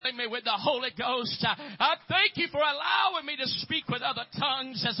filling me with the Holy Ghost. I thank you for allowing me to speak with other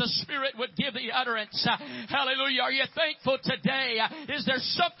tongues as the Spirit would give the utterance. Hallelujah. Are you thankful today? Is there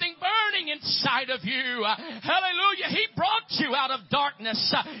something burning inside of you? Hallelujah. He brought you out of darkness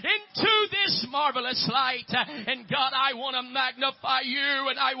into this marvelous light. And God, I want to magnify you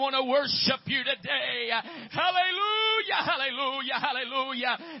and I want to worship you today. Hallelujah. Hallelujah.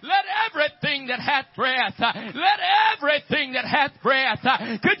 Hallelujah. Let everything that hath breath, let everything that hath breath,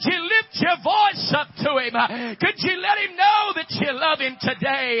 could you lift your voice up to Him? Could you let Him know that you love Him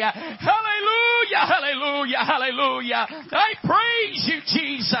today? Hallelujah, hallelujah, hallelujah. I praise you,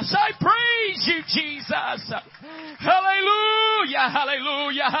 Jesus. I praise you, Jesus. Hallelujah,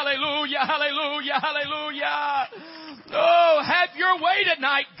 hallelujah, hallelujah, hallelujah, hallelujah. Oh, have your way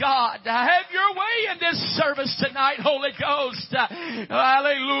tonight, God. Have your way in this service tonight, Holy Ghost.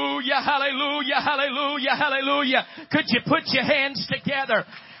 Hallelujah, hallelujah, hallelujah, hallelujah. Could you put your hands together?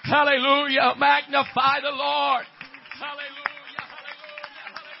 Hallelujah. Magnify the Lord. Hallelujah.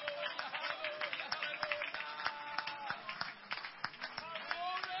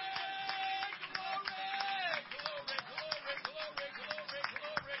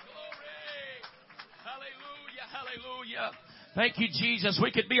 Hallelujah. Thank you, Jesus.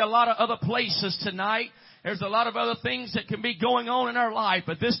 We could be a lot of other places tonight. There's a lot of other things that can be going on in our life,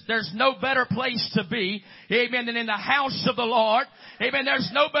 but there's no better place to be, amen, than in the house of the Lord. Amen. There's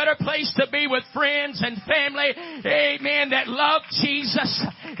no better place to be with friends and family, amen, that love Jesus,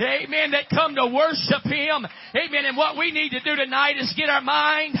 amen, that come to worship Him, amen. And what we need to do tonight is get our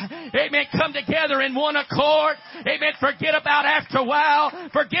mind, amen, come together in one accord, amen. Forget about after a while,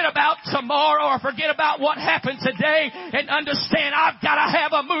 forget about tomorrow, or forget about what happened today, and understand I've got to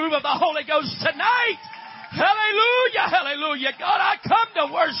have a move of the Holy Ghost tonight. Hallelujah, hallelujah. God, I come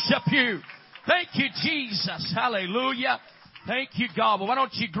to worship you. Thank you, Jesus. Hallelujah. Thank you, God. Well, why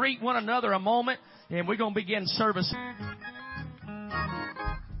don't you greet one another a moment, and we're going to begin service.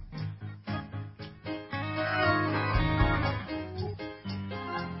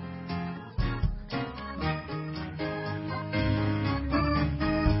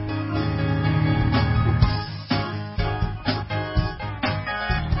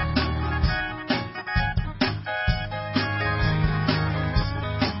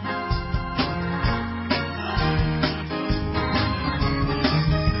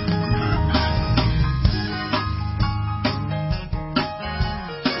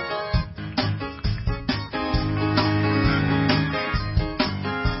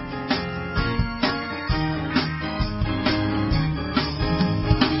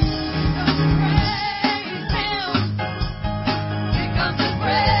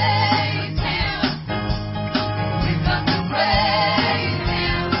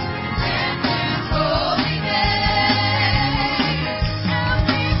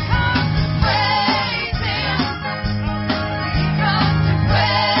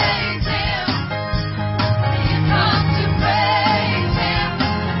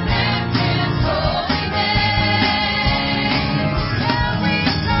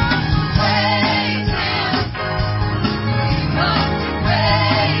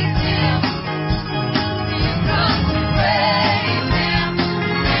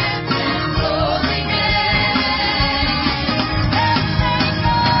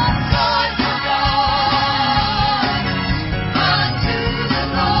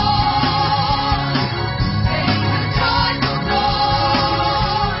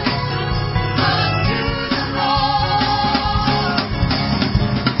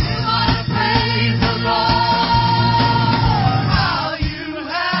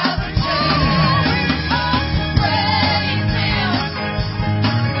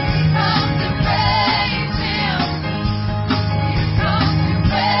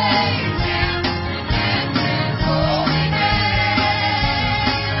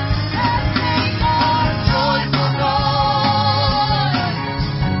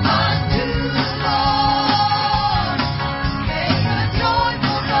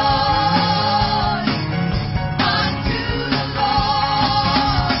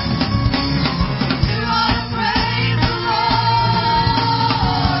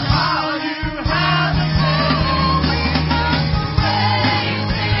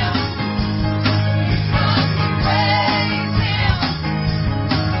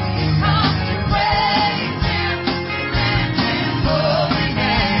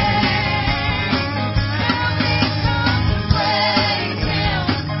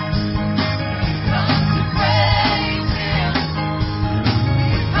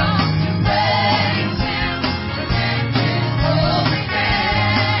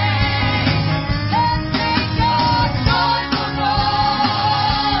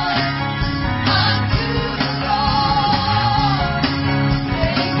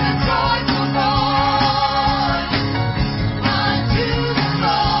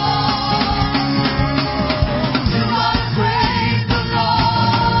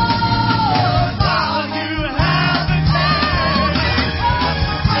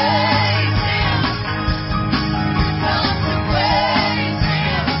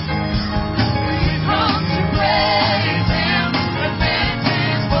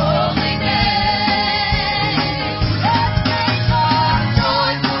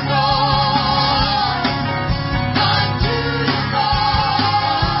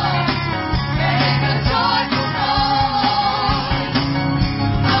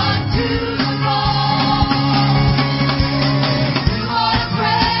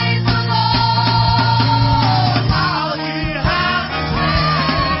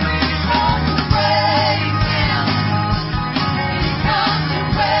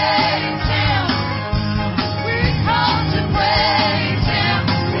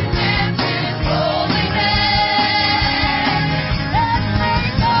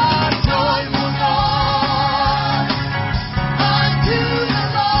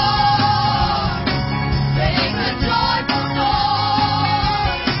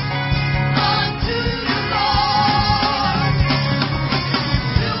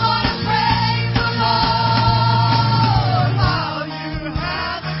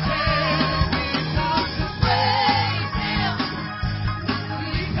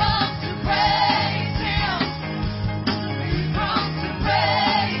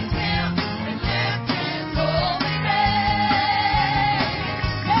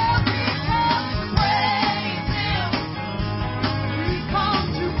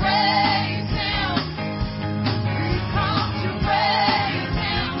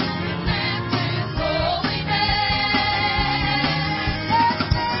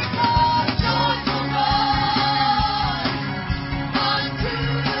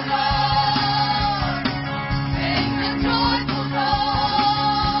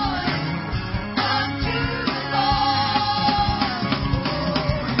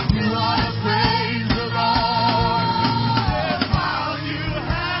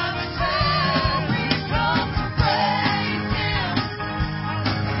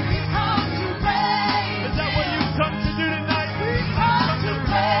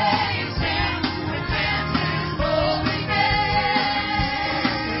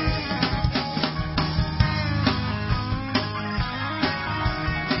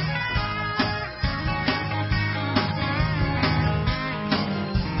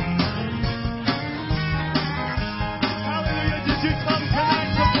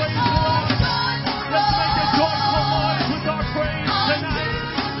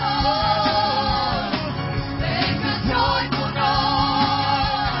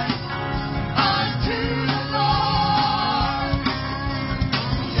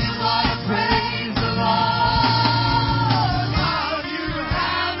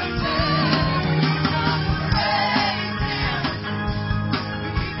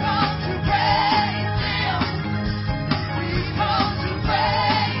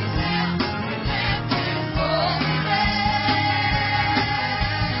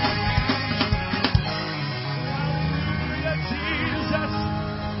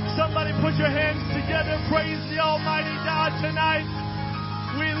 your hands together. Praise the Almighty God tonight.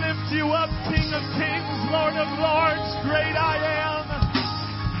 We lift you up, King of Kings, Lord of Lords, great I am.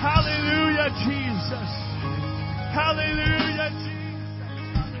 Hallelujah, Jesus. Hallelujah, Jesus.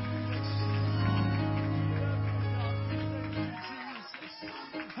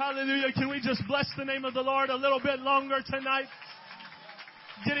 Hallelujah. Can we just bless the name of the Lord a little bit longer tonight?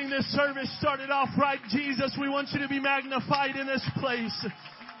 Getting this service started off right. Jesus, we want you to be magnified in this place.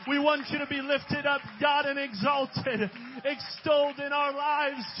 We want you to be lifted up, God, and exalted, extolled in our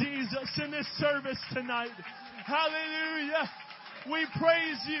lives, Jesus, in this service tonight. Hallelujah. We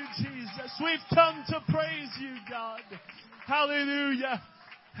praise you, Jesus. We've come to praise you, God. Hallelujah.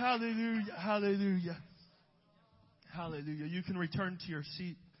 Hallelujah. Hallelujah. Hallelujah. You can return to your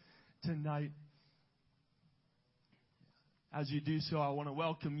seat tonight. As you do so, I want to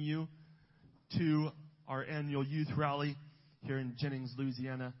welcome you to our annual youth rally here in Jennings,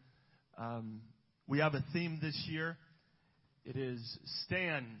 Louisiana. We have a theme this year. It is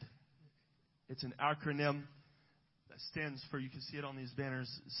STAND. It's an acronym that stands for, you can see it on these banners,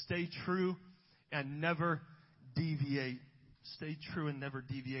 stay true and never deviate. Stay true and never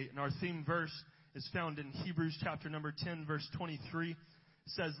deviate. And our theme verse is found in Hebrews chapter number 10, verse 23. It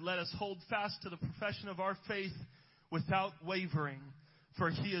says, let us hold fast to the profession of our faith without wavering, for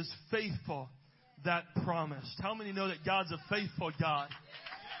he is faithful that promised. How many know that God's a faithful God?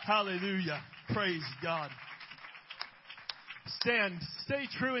 Hallelujah. Praise God. Stand, stay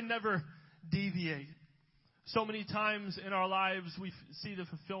true and never deviate. So many times in our lives we see the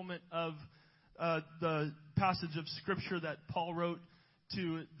fulfillment of the passage of Scripture that Paul wrote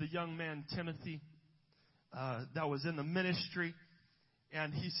to the young man Timothy that was in the ministry.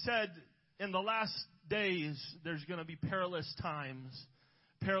 And he said, in the last days, there's going to be perilous times.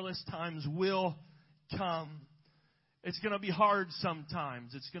 Perilous times will come. It's going to be hard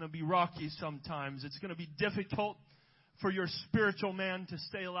sometimes. It's going to be rocky sometimes. It's going to be difficult for your spiritual man to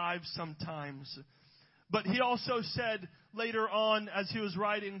stay alive sometimes. But he also said later on, as he was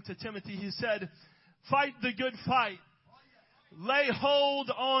writing to Timothy, he said, fight the good fight. Lay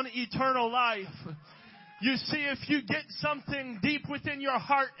hold on eternal life. You see, if you get something deep within your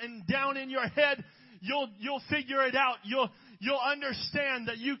heart and down in your head, you'll figure it out. You'll understand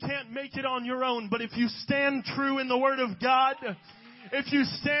that you can't make it on your own. But if you stand true in the Word of God, if you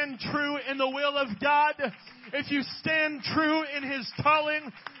stand true in the will of God, if you stand true in His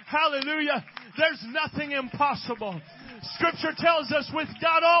calling, hallelujah, there's nothing impossible. Scripture tells us with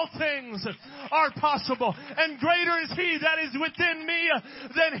God all things are possible. And greater is He that is within me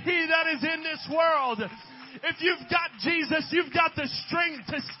than he that is in this world. If you've got Jesus, you've got the strength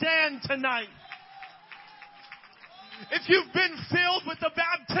to stand tonight. If you've been filled with the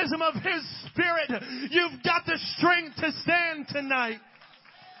baptism of His Spirit, you've got the strength to stand tonight.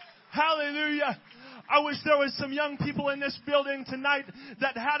 Hallelujah. I wish there was some young people in this building tonight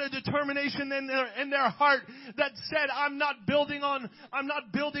that had a determination in their heart that said, I'm not building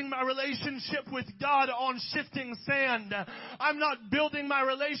my relationship with God on shifting sand. I'm not building my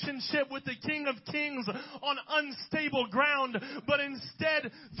relationship with the King of Kings on unstable ground, but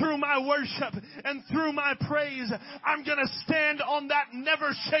instead through my worship and through my praise, I'm going to stand on that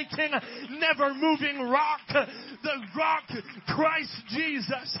never shaking, never moving rock, the rock, Christ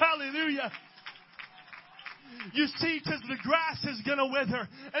Jesus. Hallelujah. You see, because the grass is going to wither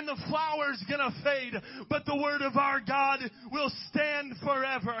and the flower's going to fade, but the word of our God will stand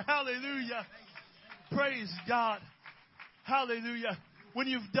forever. Hallelujah. Praise God. Hallelujah. When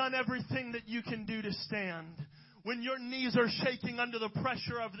you've done everything that you can do to stand, when your knees are shaking under the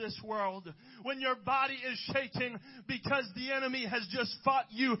pressure of this world, when your body is shaking because the enemy has just fought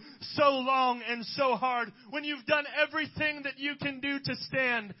you so long and so hard, when you've done everything that you can do to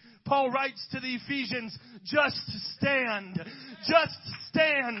stand, Paul writes to the Ephesians, just stand. Just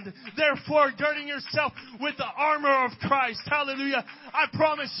stand. Therefore, girding yourself with the armor of Christ. Hallelujah. I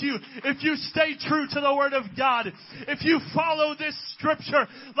promise you, if you stay true to the Word of God, if you follow this Scripture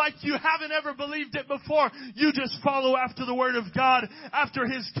like you haven't ever believed it before, you just follow after the Word of God, after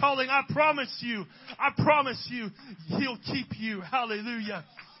His calling. I promise you, He'll keep you. Hallelujah.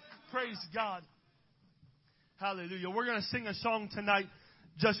 Praise God. Hallelujah. We're going to sing a song tonight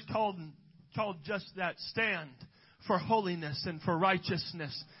just called just that, stand for holiness and for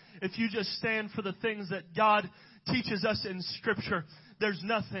righteousness. If you just stand for the things that God teaches us in Scripture, there's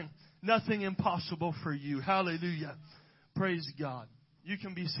nothing impossible for you. Hallelujah. Praise God. You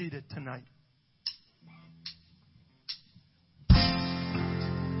can be seated tonight.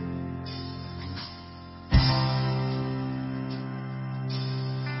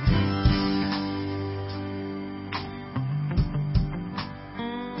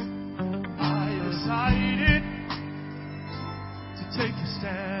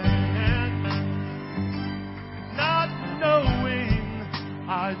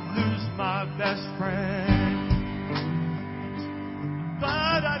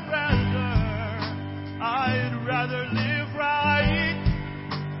 rather live right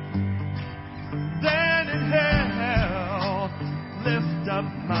than in hell. Lift up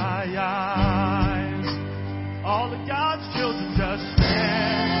my eyes. All of God's children just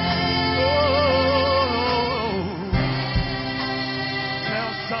stand. Oh,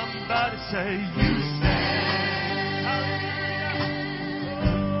 tell somebody, say you stand. Hallelujah.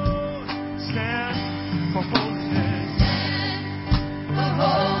 Oh, stand for holiness. For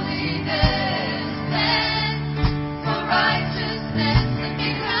holiness, stand for righteousness, and be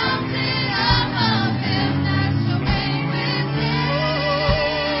counted among them that shall reign with Him.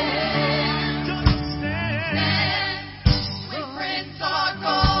 Just stand. When friends are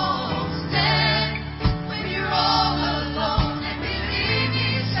gone, stand when you're all alone, and believe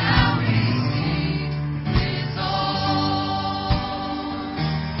He shall receive His own.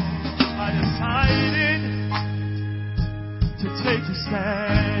 I decided to take a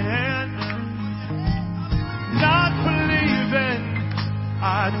stand, not believing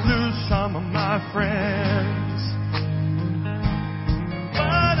I'd lose some of my friends,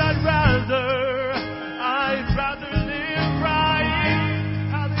 but I'd rather live right,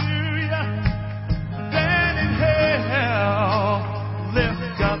 hallelujah, than in hell.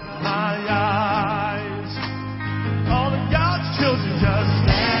 Lift up my eyes. All of God's children just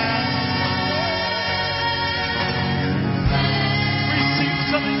stand. Receive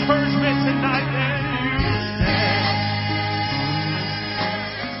some encouragement tonight, and you stand.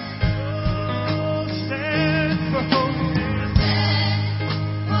 Oh, stand for holiness.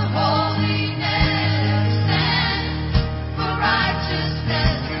 For holiness, stand for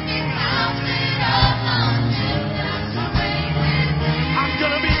righteousness, and be counted among them that shall reign with Him. I'm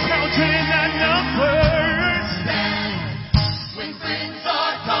gonna be counted in that number. Stand when friends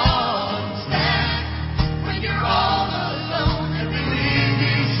are gone, stand when you're all alone, and believe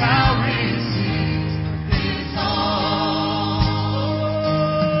He shall receive His own.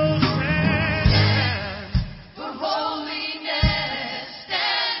 Oh, stand. For holiness,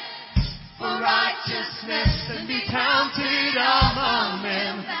 stand for righteousness, and be counted among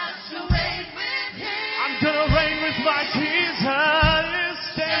them that shall reign with Him. I'm gonna reign with my Jesus.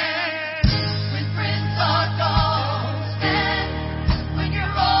 Stand. When friends are gone, stand when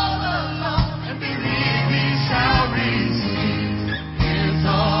you're all alone, and believe He shall receive His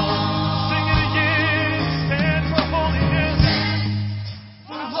own. Sing it again. Stand for holiness.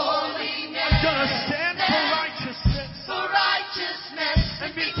 For holiness, I'm gonna stand for righteousness. for righteousness,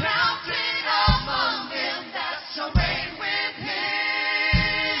 and be counted among them that shall reign with Him.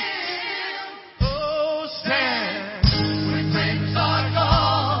 Oh, stand. When friends are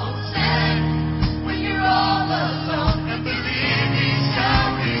gone, stand when you're all alone, and believe He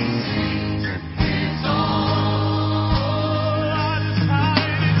shall receive His own. I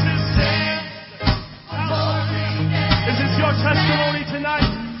decided to stand. For holiness, Is this your testimony tonight?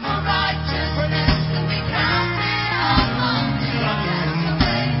 for righteousness, and be counted among them that shall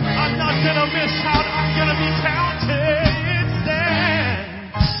reign with I'm not gonna miss out. I'm gonna be counted. Stand.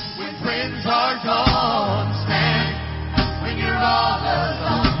 When friends are gone, stand when you're all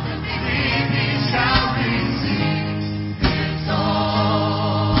alone, and believe He shall receive His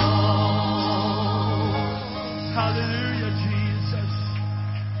own. Hallelujah, Jesus.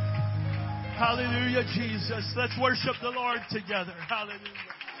 Hallelujah, Jesus. Let's worship the Lord together. Hallelujah.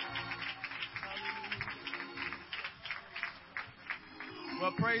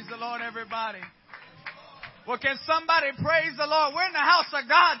 Well, praise the Lord, everybody. Well, can somebody praise the Lord? We're in the house of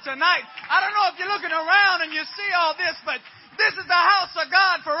God tonight. I don't know if you're looking around and you see all this, but this is the house of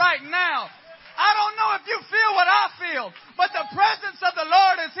God for right now. I don't know if you feel what I feel, but the presence of the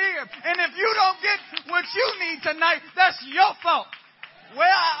Lord is here. And if you don't get what you need tonight, that's your fault.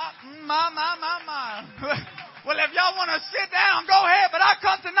 Well, my. Well, if y'all want to sit down, go ahead. But I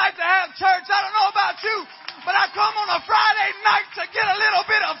come tonight to have church. I don't know about you, but I come on a Friday night to get a little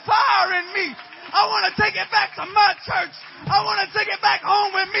bit of fire in me. I want to take it back to my church. I want to take it back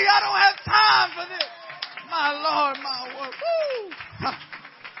home with me. I don't have time for this. My Lord, my word. Woo!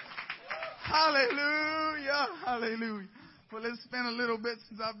 Hallelujah. Hallelujah. Well, it's been a little bit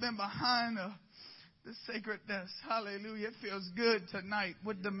since I've been behind the sacred desk. Hallelujah. It feels good tonight.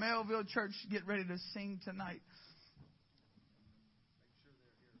 Would the Melville Church get ready to sing tonight?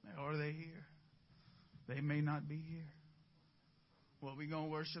 Or are they here? They may not be here. Well, we're going to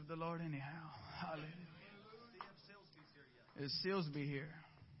worship the Lord anyhow. Hallelujah. Is Silsby here?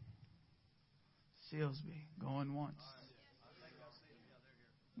 Silsby, going once.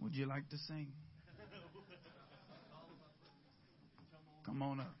 Would you like to sing? Come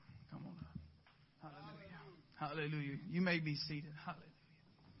on up. Come on up. Hallelujah. Hallelujah. You may be seated. Hallelujah.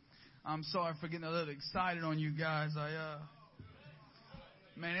 I'm sorry for getting a little excited on you guys.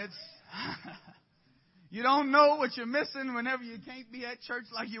 Man, it's, you don't know what you're missing whenever you can't be at church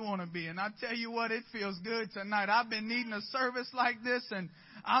like you want to be. And I tell you what, it feels good tonight. I've been needing a service like this, and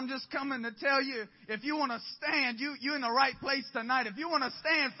I'm just coming to tell you, if you want to stand, you're in the right place tonight. If you want to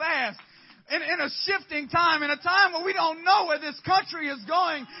stand fast, in a shifting time, in a time where we don't know where this country is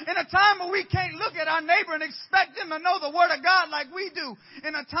going, in a time where we can't look at our neighbor and expect them to know the Word of God like we do,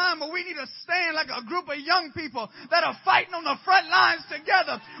 in a time where we need to stand like a group of young people that are fighting on the front lines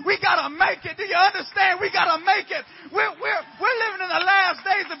together. We got to make it. Do you understand? We got to make it. We're living in the last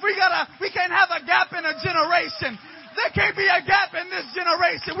days. If we can't have a gap in a generation. There can't be a gap in this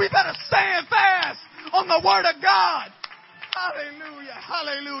generation. We better stand fast on the Word of God. Hallelujah.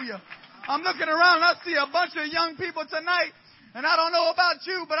 Hallelujah. I'm looking around and I see a bunch of young people tonight. And I don't know about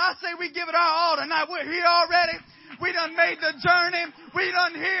you, but I say we give it our all tonight. We're here already. We done made the journey. We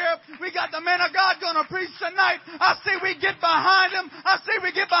done here. We got the man of God going to preach tonight. I say we get behind him. I say we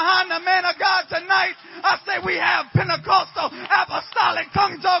get behind the man of God tonight. I say we have Pentecostal, Apostolic,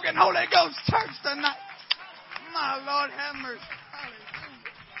 tongue-talking, Holy Ghost church tonight. My Lord have mercy.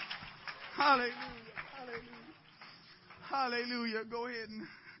 Hallelujah. Hallelujah. Hallelujah. Hallelujah. Go ahead and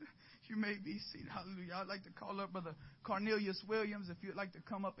you may be seated. Hallelujah. I'd like to call up Brother Cornelius Williams if you'd like to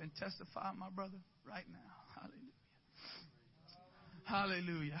come up and testify, my brother, right now.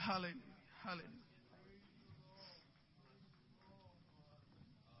 Hallelujah. Hallelujah. Hallelujah. Hallelujah.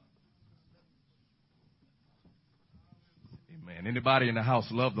 Amen. Anybody in the house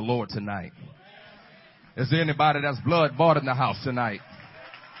love the Lord tonight? Is there anybody that's blood bought in the house tonight?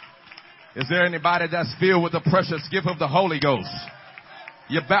 Is there anybody that's filled with the precious gift of the Holy Ghost?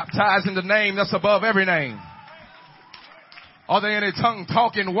 You're baptized in the name that's above every name. Are there any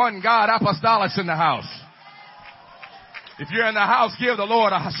tongue-talking, one God apostolics in the house? If you're in the house, give the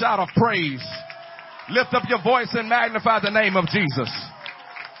Lord a shout of praise. Lift up your voice and magnify the name of Jesus.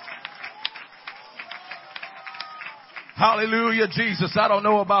 Hallelujah, Jesus. I don't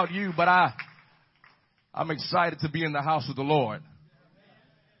know about you, but I'm excited to be in the house of the Lord.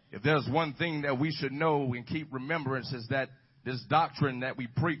 If there's one thing that we should know and keep remembrance is that this doctrine that we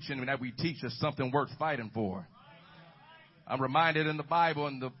preach and that we teach is something worth fighting for. I'm reminded in the Bible,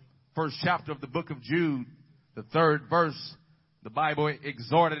 in the first chapter of the book of Jude, the 3rd verse, the Bible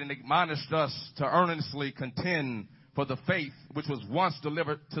exhorted and admonished us to earnestly contend for the faith which was once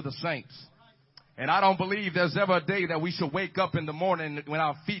delivered to the saints. And I don't believe there's ever a day that we should wake up in the morning when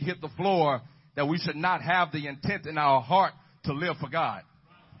our feet hit the floor that we should not have the intent in our heart to live for God.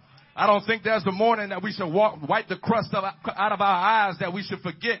 I don't think there's a morning that we should wipe the crust out of our eyes, that we should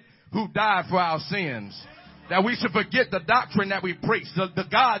forget who died for our sins, that we should forget the doctrine that we preach, the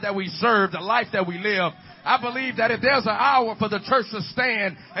God that we serve, the life that we live. I believe that if there's an hour for the church to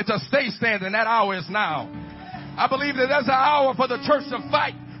stand and to stay standing, that hour is now. I believe that there's an hour for the church to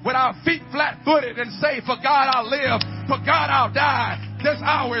fight with our feet flat-footed and say, for God I'll live, for God I'll die. This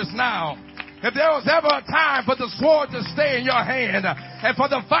hour is now. If there was ever a time for the sword to stay in your hand and for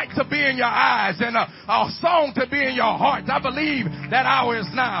the fight to be in your eyes and a song to be in your heart, I believe that hour is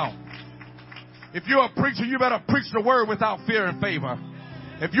now. If you're a preacher, you better preach the word without fear and favor.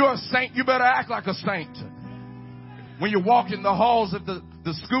 If you're a saint, you better act like a saint. When you walk in the halls of the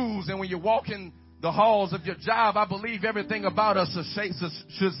schools and when you walk in the halls of your job, I believe everything about us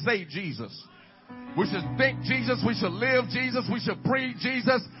should say Jesus. We should think Jesus. We should live Jesus. We should breathe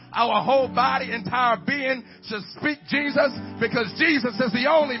Jesus. Our whole body, entire being should speak Jesus, because Jesus is the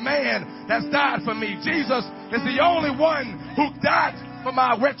only man that's died for me. Jesus is the only one who died for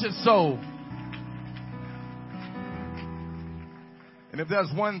my wretched soul. And if there's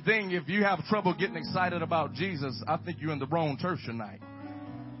one thing, if you have trouble getting excited about Jesus, I think you're in the wrong church tonight.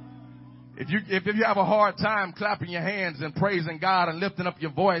 If you have a hard time clapping your hands and praising God and lifting up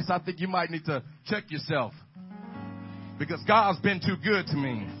your voice, I think you might need to check yourself. Because God's been too good to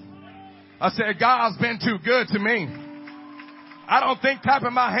me. I said, God's been too good to me. I don't think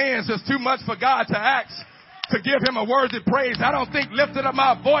clapping my hands is too much for God to ask to give him a worthy praise. I don't think lifting up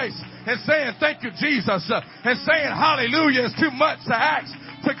my voice and saying, thank you, Jesus, and saying hallelujah is too much to ask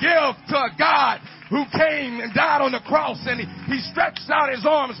to give to a God who came and died on the cross and he stretched out his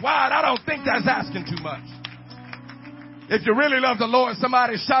arms wide. I don't think that's asking too much. If you really love the Lord,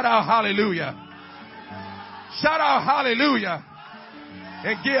 somebody shout out hallelujah. Shout out hallelujah.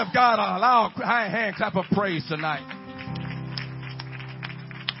 And give God a loud hand clap of praise tonight.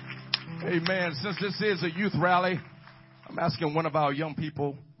 Amen. Since this is a youth rally, I'm asking one of our young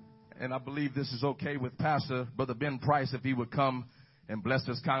people, and I believe this is okay with Pastor Brother Ben Price, if he would come and bless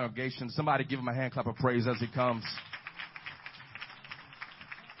this congregation. Somebody give him a hand clap of praise as he comes.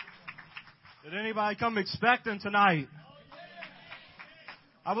 Did anybody come expecting tonight?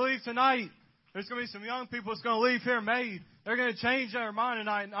 I believe tonight there's going to be some young people that's going to leave here made. They're going to change their mind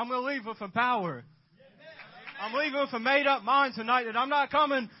tonight. And I'm going to leave with some power. I'm leaving with a made-up mind tonight that I'm not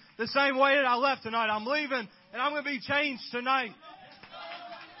coming the same way that I left tonight. I'm leaving, and I'm going to be changed tonight.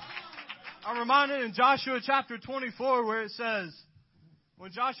 I'm reminded in Joshua chapter 24 where it says,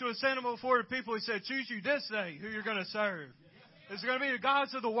 when Joshua sent them before the people, he said, choose you this day who you're going to serve. Is it going to be the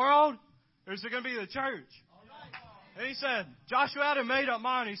gods of the world, or is it going to be the church? And he said, Joshua had a made-up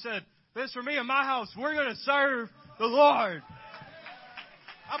mind. He said, this for me and my house, we're going to serve the Lord.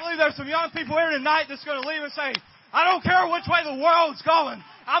 I believe there's some young people here tonight that's going to leave and say, I don't care which way the world's going.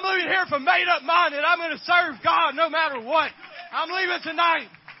 I'm leaving here with a made-up mind that I'm going to serve God no matter what. I'm leaving tonight.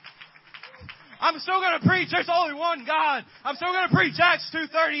 I'm still going to preach there's only one God. I'm still going to preach Acts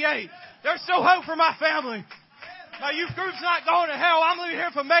 2:38. There's still hope for my family. My youth group's not going to hell. I'm leaving here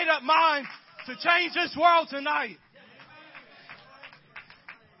with a made-up mind to change this world tonight.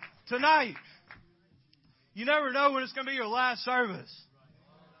 Tonight. You never know when it's going to be your last service.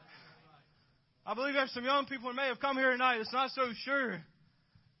 I believe there's some young people who may have come here tonight that's not so sure.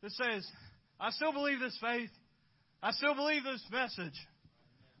 That says, I still believe this faith. I still believe this message.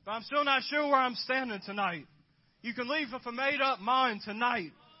 But I'm still not sure where I'm standing tonight. You can leave with a made-up mind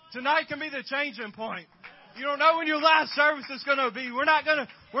tonight. Tonight can be the changing point. You don't know when your last service is going to be. We're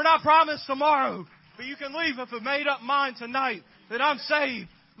not promised tomorrow. But you can leave with a made-up mind tonight that I'm saved.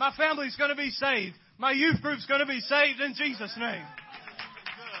 My family's going to be saved. My youth group's going to be saved in Jesus' name.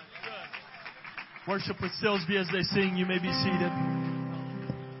 Worship with Silsby as they sing. You may be seated.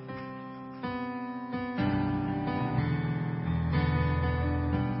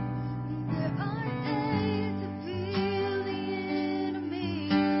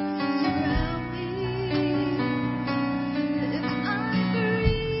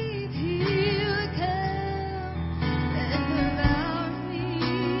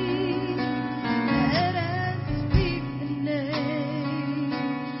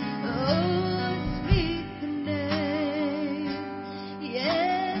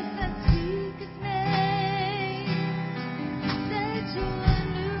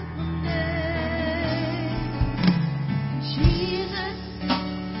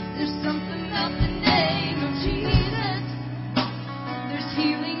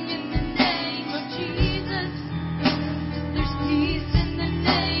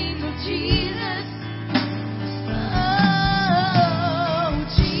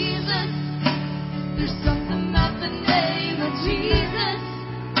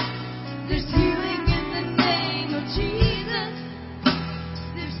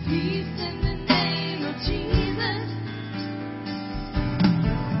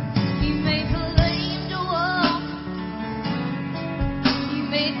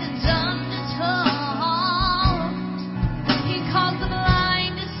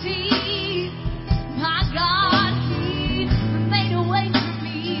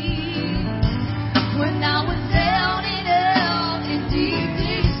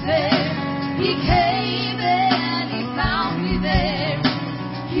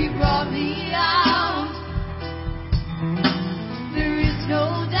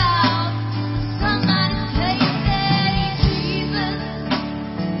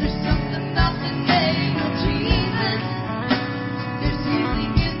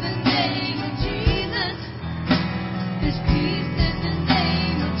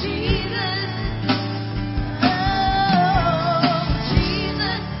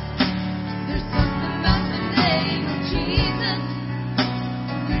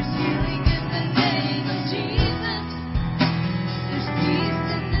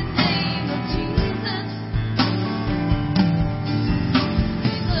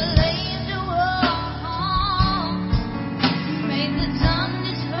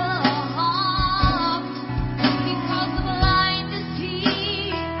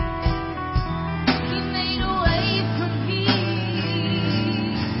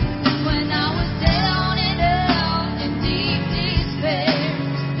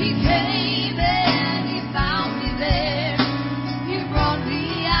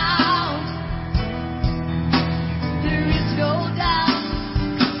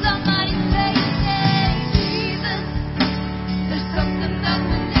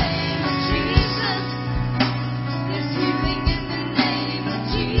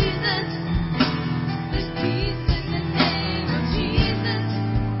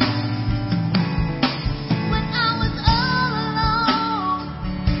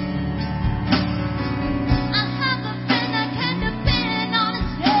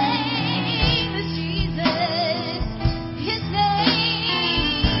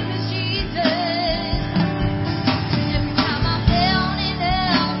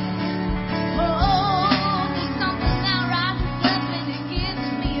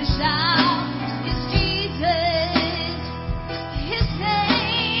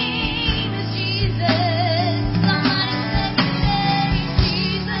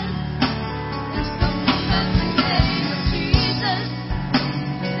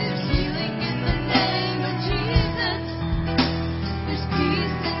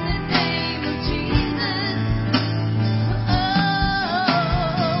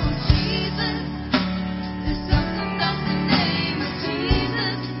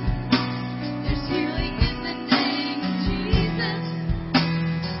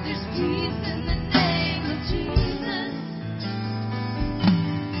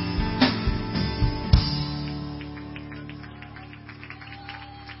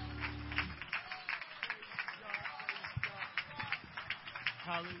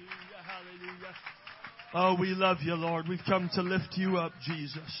 Hallelujah, hallelujah. Oh, we love you, Lord. We've come to lift you up,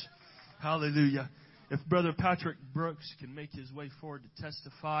 Jesus. Hallelujah. If Brother Patrick Brooks can make his way forward to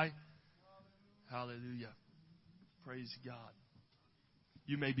testify. Hallelujah. Praise God.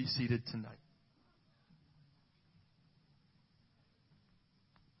 You may be seated tonight.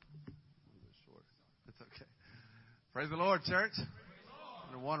 It's okay. Praise the Lord, church. It's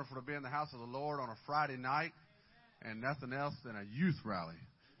wonderful to be in the house of the Lord on a Friday night and nothing else than a youth rally.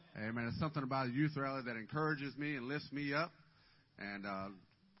 Amen. It's something about a youth rally that encourages me and lifts me up and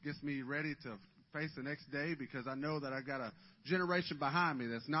gets me ready to face the next day, because I know that I got a generation behind me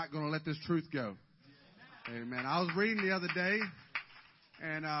that's not going to let this truth go. Amen. I was reading the other day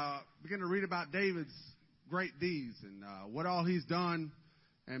and began to read about David's great deeds and what all he's done.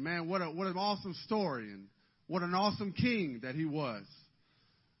 And man, what an awesome story, and what an awesome king that he was.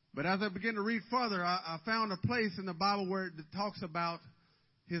 But as I began to read further, I found a place in the Bible where it talks about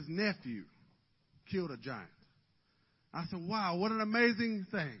his nephew killed a giant. I said, wow, what an amazing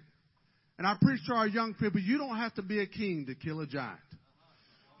thing. And I preach to our young people, you don't have to be a king to kill a giant.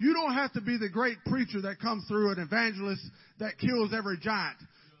 You don't have to be the great preacher that comes through, an evangelist that kills every giant.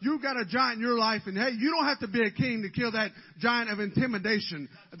 You've got a giant in your life, and hey, you don't have to be a king to kill that giant of intimidation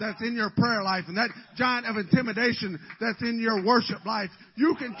that's in your prayer life and that giant of intimidation that's in your worship life.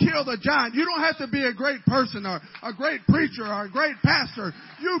 You can kill the giant. You don't have to be a great person or a great preacher or a great pastor.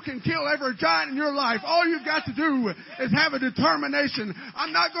 You can kill every giant in your life. All you've got to do is have a determination. I'm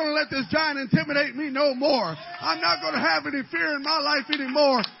not going to let this giant intimidate me no more. I'm not going to have any fear in my life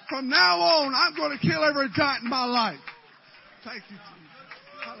anymore. From now on, I'm going to kill every giant in my life. Thank you, Jesus.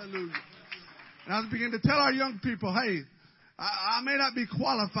 Hallelujah. And I was beginning to tell our young people, hey, I may not be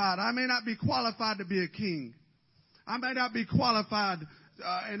qualified. I may not be qualified to be a king. I may not be qualified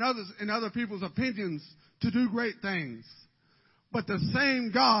in other people's opinions to do great things. But the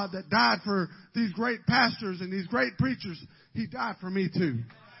same God that died for these great pastors and these great preachers, He died for me too.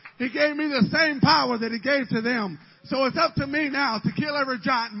 He gave me the same power that He gave to them. So it's up to me now to kill every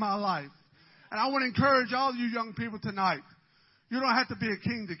giant in my life. And I want to encourage all you young people tonight. You don't have to be a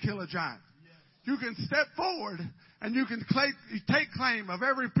king to kill a giant. You can step forward and you can take claim of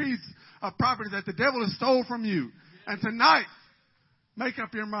every piece of property that the devil has stole from you. And tonight, make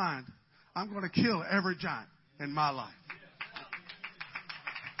up your mind. I'm going to kill every giant in my life.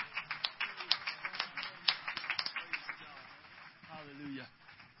 Hallelujah.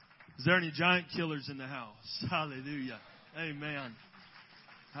 Is there any giant killers in the house? Hallelujah. Amen.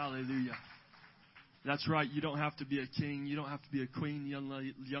 Hallelujah. That's right. You don't have to be a king. You don't have to be a queen,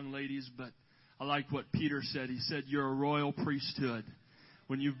 young ladies. But I like what Peter said. He said, you're a royal priesthood.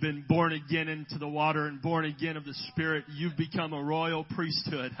 When you've been born again into the water and born again of the Spirit, you've become a royal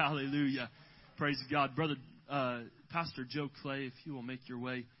priesthood. Hallelujah. Praise God. Brother, Pastor Joe Clay, if you will make your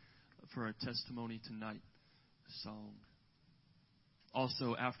way for a testimony tonight song.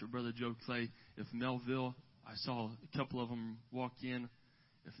 Also, after Brother Joe Clay, if Melville, I saw a couple of them walk in.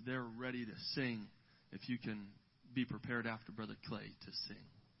 If they're ready to sing, if you can be prepared after Brother Clay to sing.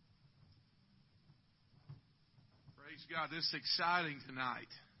 Praise God. This is exciting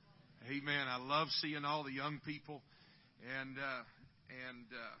tonight. Amen. I love seeing all the young people. And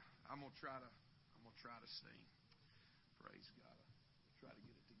I'm going to try to sing. Praise God. I'll try to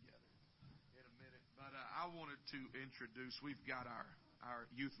get it together in a minute. But I wanted to introduce, we've got our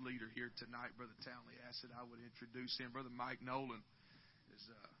youth leader here tonight, Brother Townley asked that I would introduce him. Brother Mike Nolan is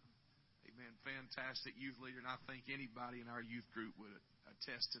amen, fantastic youth leader, and I think anybody in our youth group would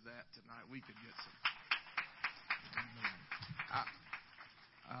attest to that tonight. We could get some.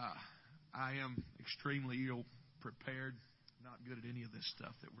 I am extremely ill prepared, not good at any of this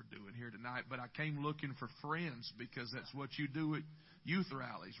stuff that we're doing here tonight, but I came looking for friends because that's what you do at youth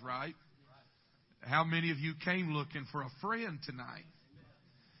rallies, right? How many of you came looking for a friend tonight?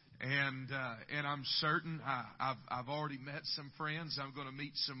 And I'm certain I've already met some friends. I'm going to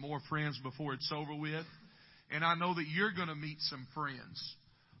meet some more friends before it's over with. And I know that you're going to meet some friends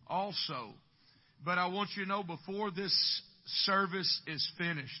also. But I want you to know before this service is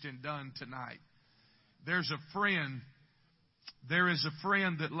finished and done tonight, there is a friend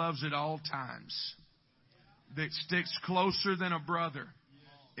that loves at all times, that sticks closer than a brother,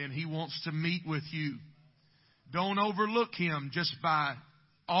 and he wants to meet with you. Don't overlook him just by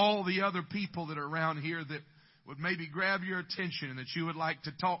all the other people that are around here that would maybe grab your attention and that you would like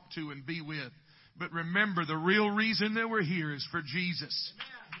to talk to and be with. But remember, the real reason that we're here is for Jesus.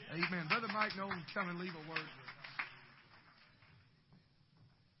 Amen. Brother Mike Nolan, come and leave a word.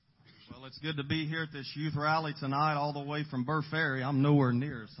 Well, it's good to be here at this youth rally tonight, all the way from Burr Ferry. I'm nowhere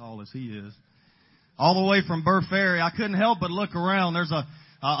near as tall as he is. All the way from Burr Ferry. I couldn't help but look around. There's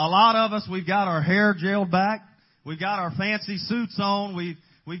A lot of us, we've got our hair gelled back. We've got our fancy suits on.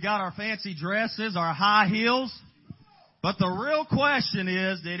 We've got our fancy dresses, our high heels. But the real question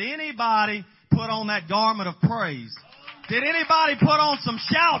is, did anybody put on that garment of praise? Did anybody put on some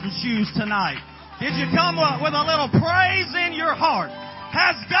shouting shoes tonight? Did you come with a little praise in your heart?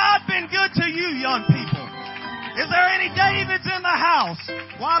 Has God been good to you, young people? Is there any Davids in the house?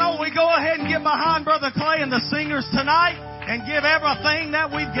 Why don't we go ahead and get behind Brother Clay and the singers tonight and give everything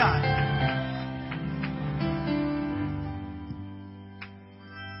that we've got?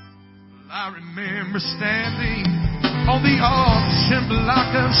 I remember standing on the auction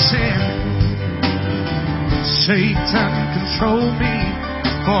block of sin. Satan controlled me,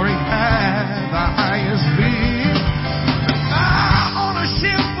 for he had the highest bid. My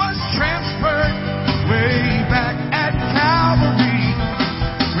ownership was transferred way back at Calvary,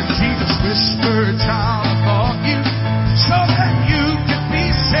 when Jesus whispered, "Child, I bought you so that you could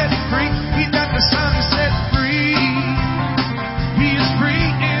be set free." He that the Son has set free, he is free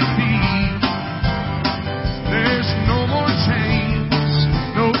indeed. There's no more chains,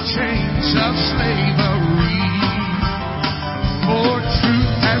 no chains of slavery. For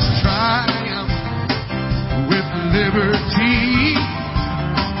truth has triumphed with liberty.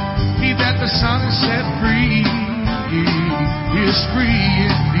 He that the Son has set free is free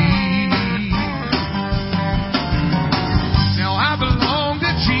indeed. Now I belong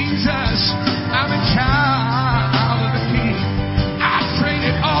to Jesus. I'm a child of the King. I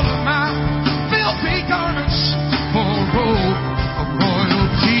traded all of my filthy garments for a robe of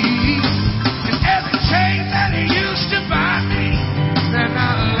royalty. And every chain that he used to bind me, then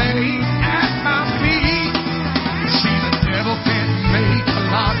I lay at my feet. You see, the devil can't make a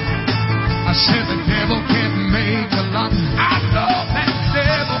lot. I said the devil can't make a lot. I know that the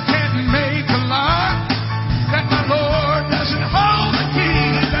devil can't make a lot. That my Lord doesn't hold the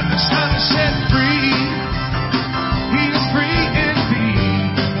key. That the Son is set free. He is free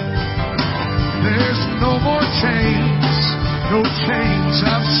indeed. There's no more chains, no chains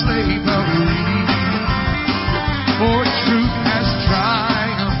of slavery. For truth has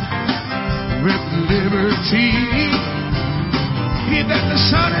triumphed with liberty. He that the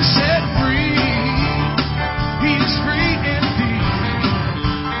Son has set free, he is free indeed.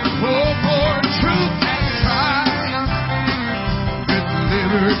 Oh, for truth has triumphed with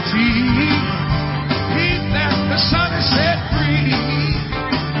liberty. He that the Son has set free,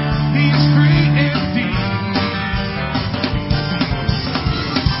 he is free indeed.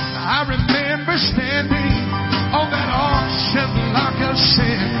 I remember standing on that auction block of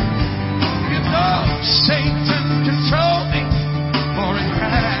sin. You know, Satan controlled me, for he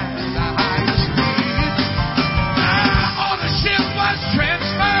had the highest bid. My ownership was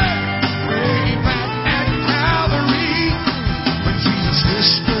transferred way back at Calvary, when Jesus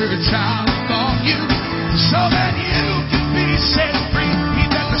whispered, "Child, I bought you so that you can be set free." He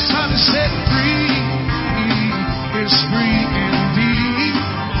that the Son has set free is free indeed.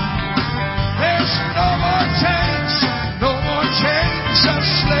 There's no more chains, no more chains of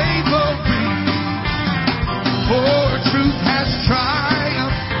slavery. For truth has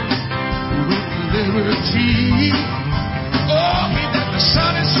triumphed with liberty. Oh, he that the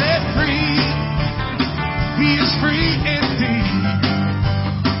Son has set free, he is free indeed.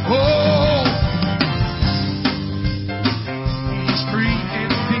 Oh, he's free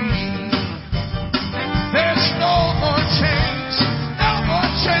indeed. There's no more chains, no more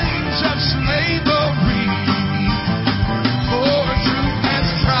chains of slavery. For truth has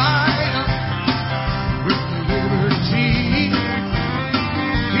triumphed with liberty.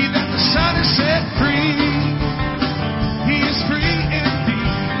 He that the Son has set free, he is free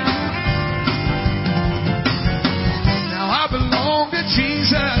indeed. Now I belong to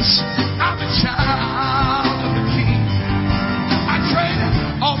Jesus. I'm a child of the King. I traded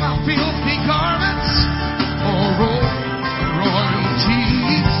all my filthy garments for a robe of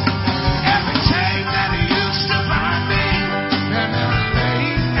royalty. Every chain that he used to bind me, and I lay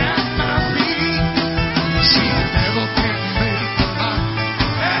at my feet. See, the devil can't make a lot,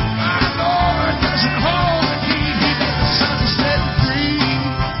 and my Lord doesn't hold the key. He that the Son has set free,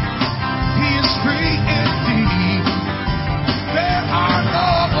 he is free indeed. There are no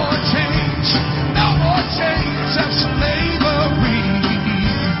more chains,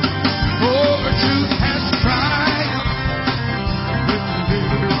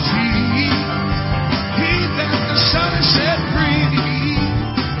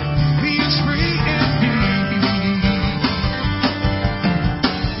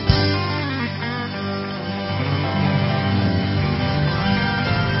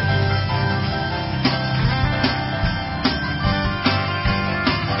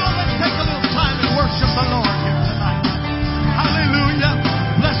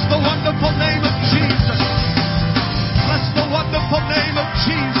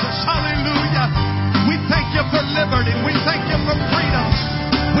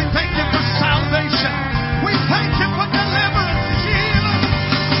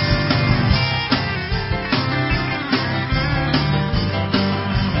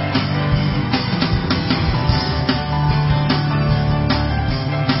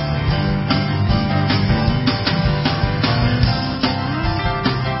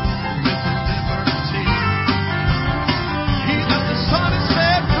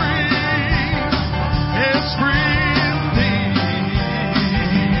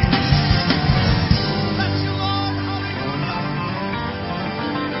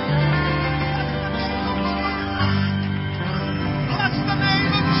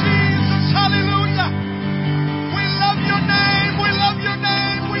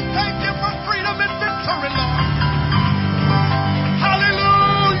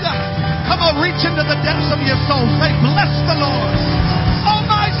 the depths of your soul, say, bless the Lord, oh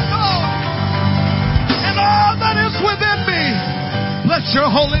my soul, and all that is within me. Bless your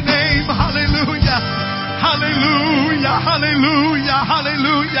holy name. Hallelujah. Hallelujah. Hallelujah.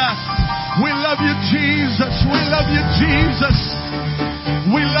 Hallelujah. We love you, Jesus. We love you, Jesus.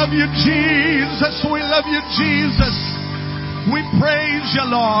 We love you, Jesus. We love you, Jesus. We praise you,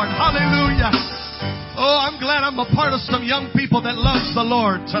 Lord. Hallelujah. Oh, I'm glad I'm a part of some young people that loves the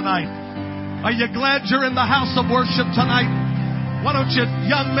Lord tonight. Are you glad you're in the house of worship tonight? Why don't you,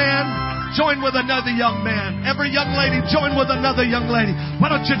 young man, join with another young man. Every young lady, join with another young lady.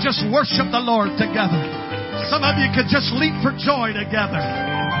 Why don't you just worship the Lord together? Some of you could just leap for joy together.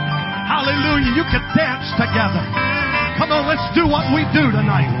 Hallelujah. You could dance together. Come on, let's do what we do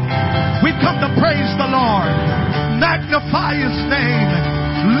tonight. We've come to praise the Lord. Magnify His name.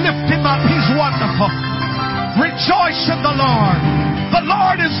 Lift Him up. He's wonderful. Rejoice in the Lord. The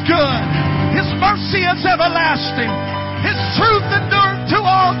Lord is good. His mercy is everlasting. His truth endures to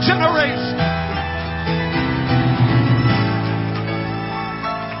all generations.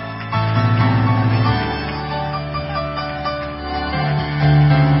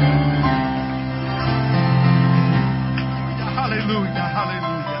 Hallelujah,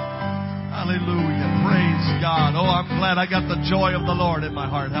 hallelujah, hallelujah. Praise God. Oh, I'm glad I got the joy of the Lord in my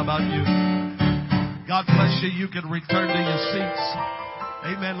heart. How about you? God bless you. You can return to your seats.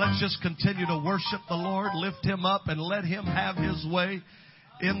 Amen. Let's just continue to worship the Lord, lift Him up, and let Him have His way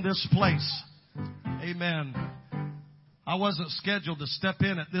in this place. Amen. I wasn't scheduled to step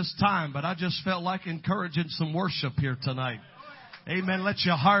in at this time, but I just felt like encouraging some worship here tonight. Amen. Let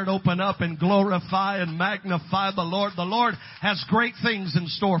your heart open up and glorify and magnify the Lord. The Lord has great things in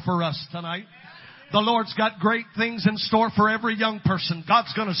store for us tonight. The Lord's got great things in store for every young person.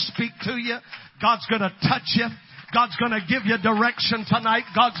 God's going to speak to you. God's going to touch you. God's going to give you direction tonight.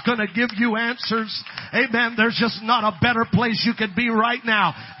 God's going to give you answers. Amen. There's just not a better place you could be right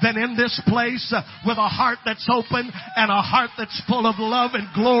now than in this place with a heart that's open and a heart that's full of love and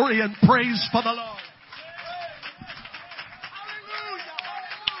glory and praise for the Lord. Hallelujah,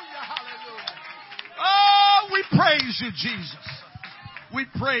 hallelujah, hallelujah. Oh, we praise you, Jesus. We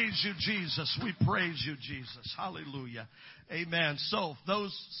praise you, Jesus. We praise you, Jesus. Hallelujah. Amen. So,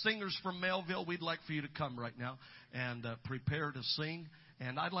 those singers from Melville, we'd like for you to come right now and prepare to sing.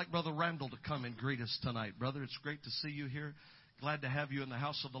 And I'd like Brother Randall to come and greet us tonight. Brother, it's great to see you here. Glad to have you in the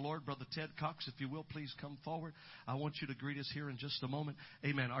house of the Lord. Brother Ted Cox, if you will, please come forward. I want you to greet us here in just a moment.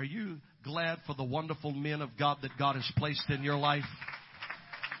 Amen. Are you glad for the wonderful men of God that God has placed in your life?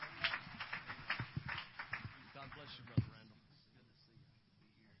 God bless you, Brother Randall.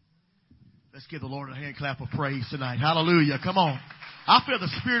 Let's give the Lord a hand clap of praise tonight. Hallelujah. Come on. I feel the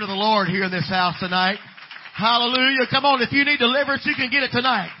Spirit of the Lord here in this house tonight. Hallelujah. Come on. If you need deliverance, you can get it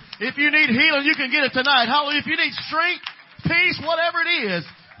tonight. If you need healing, you can get it tonight. Hallelujah. If you need strength, peace, whatever it is,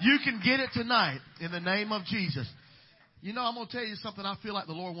 you can get it tonight in the name of Jesus. You know, I'm going to tell you something I feel like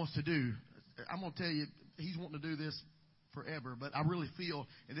the Lord wants to do. I'm going to tell you, He's wanting to do this forever, but I really feel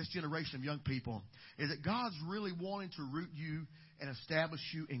in this generation of young people is that God's really wanting to root you and establish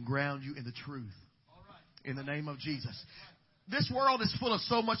you and ground you in the truth. In the name of Jesus. This world is full of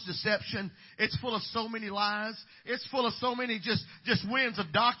so much deception. It's full of so many lies. It's full of so many just winds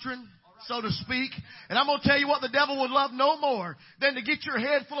of doctrine, so to speak. And I'm going to tell you what, the devil would love no more than to get your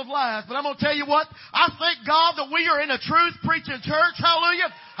head full of lies. But I'm going to tell you what, I thank God that we are in a truth preaching church.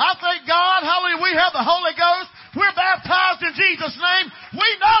 Hallelujah. I thank God, hallelujah, we have the Holy Ghost. We're baptized in Jesus' name. We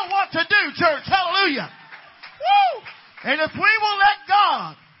know what to do, church. Hallelujah. Woo! And if we will let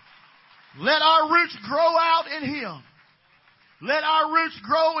God, let our roots grow out in Him. Let our roots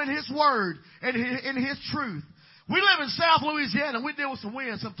grow in His Word and in His truth. We live in South Louisiana. We deal with some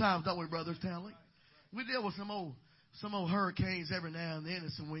wind sometimes, don't we, Brother Stanley? We deal with some old hurricanes every now and then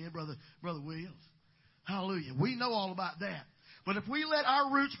and some wind, Brother Williams. Hallelujah. We know all about that. But if we let our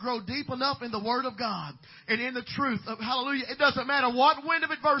roots grow deep enough in the Word of God and in the truth of, hallelujah, it doesn't matter what wind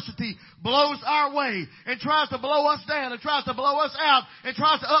of adversity blows our way and tries to blow us down and tries to blow us out and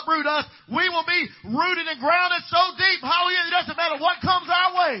tries to uproot us, we will be rooted and grounded so deep, hallelujah, it doesn't matter what comes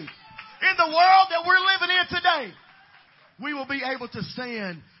our way. In the world that we're living in today, we will be able to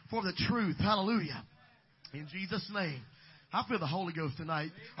stand for the truth, hallelujah, in Jesus' name. I feel the Holy Ghost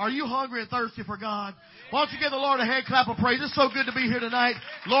tonight. Are you hungry and thirsty for God? Why don't you give the Lord a hand clap of praise? It's so good to be here tonight.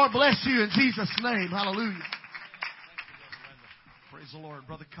 Lord bless you in Jesus' name. Hallelujah. Praise the Lord.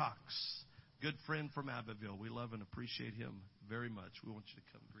 Brother Cox, good friend from Abbeville. We love and appreciate him very much. We want you to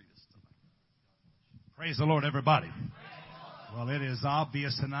come greet us tonight. Praise the Lord, everybody. Well, it is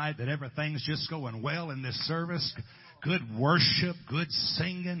obvious tonight that everything's just going well in this service. good worship, good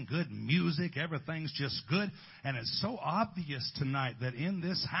singing, good music. Everything's just good. And it's so obvious tonight that in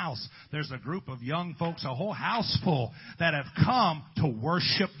this house, there's a group of young folks, a whole house full, that have come to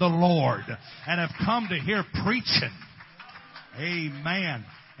worship the Lord and have come to hear preaching. Amen.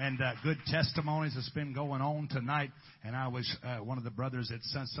 And good testimonies that's been going on tonight. And I was one of the brothers that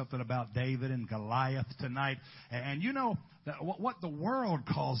said something about David and Goliath tonight. And you know, that what the world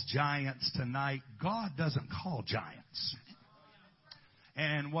calls giants tonight, God doesn't call giants.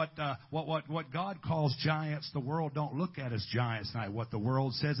 And what God calls giants, the world don't look at as giants tonight. What the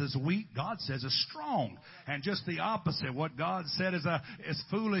world says is weak, God says is strong. And just the opposite. What God said is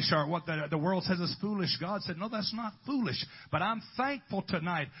foolish, or what the world says is foolish, God said, no, that's not foolish. But I'm thankful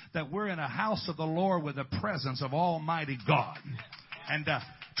tonight that we're in a house of the Lord with the presence of Almighty God. And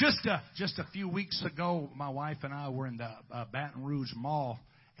just a few weeks ago, my wife and I were in the Baton Rouge Mall.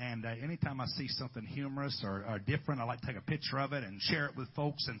 And anytime I see something humorous or different, I like to take a picture of it and share it with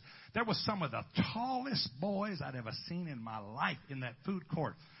folks. And there was some of the tallest boys I'd ever seen in my life in that food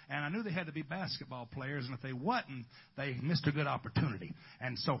court. And I knew they had to be basketball players, and if they wasn't, they missed a good opportunity.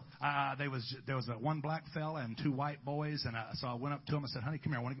 And so there was one black fella and two white boys, and so I went up to them and said, honey,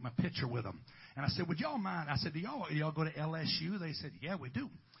 come here, I want to get my picture with them. And I said, would y'all mind? I said, do y'all go to LSU? They said, yeah, we do.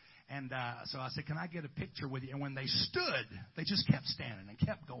 And so I said, can I get a picture with you? And when they stood, they just kept standing and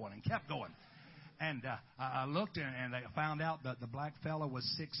kept going and kept going. And I looked, and I found out that the black fella was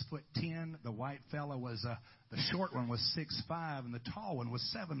 6'10", the white fella was the short one was 6'5", and the tall one was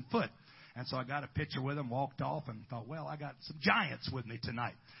 7 foot. And so I got a picture with them, walked off, and thought, well, I got some giants with me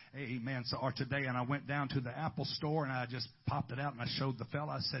tonight. Amen. Or today, and I went down to the Apple store, and I just popped it out, and I showed the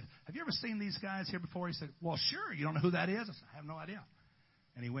fella. I said, have you ever seen these guys here before? He said, well, sure. You don't know who that is? I said, I have no idea.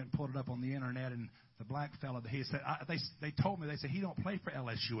 And he went and pulled it up on the internet, and the black fella, he said, they told me, they said, he don't play for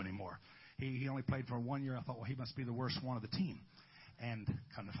LSU anymore. He only played for 1 year. I thought, well, he must be the worst one of the team. And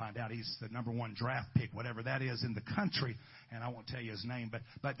come to find out, he's the number 1 draft pick, whatever that is in the country. And I won't tell you his name, but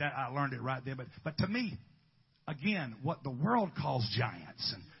that, I learned it right there. But to me, again, what the world calls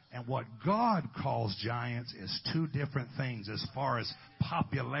giants and what God calls giants is two different things as far as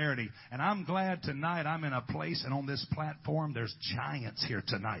popularity. And I'm glad tonight I'm in a place, and on this platform, there's giants here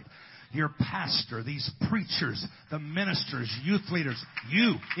tonight. Your pastor, these preachers, the ministers, youth leaders,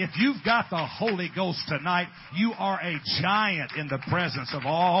 if you've got the Holy Ghost tonight, you are a giant in the presence of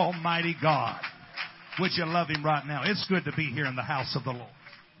Almighty God. Would you love Him right now? It's good to be here in the house of the Lord.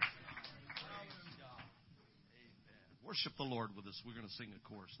 Worship the Lord with us. We're going to sing a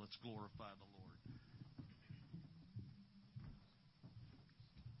chorus. Let's glorify the Lord.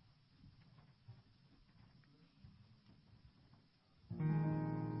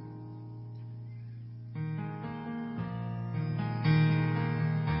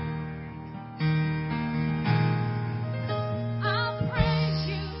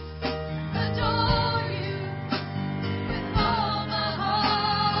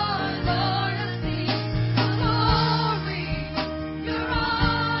 Your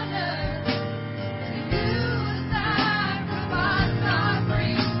honor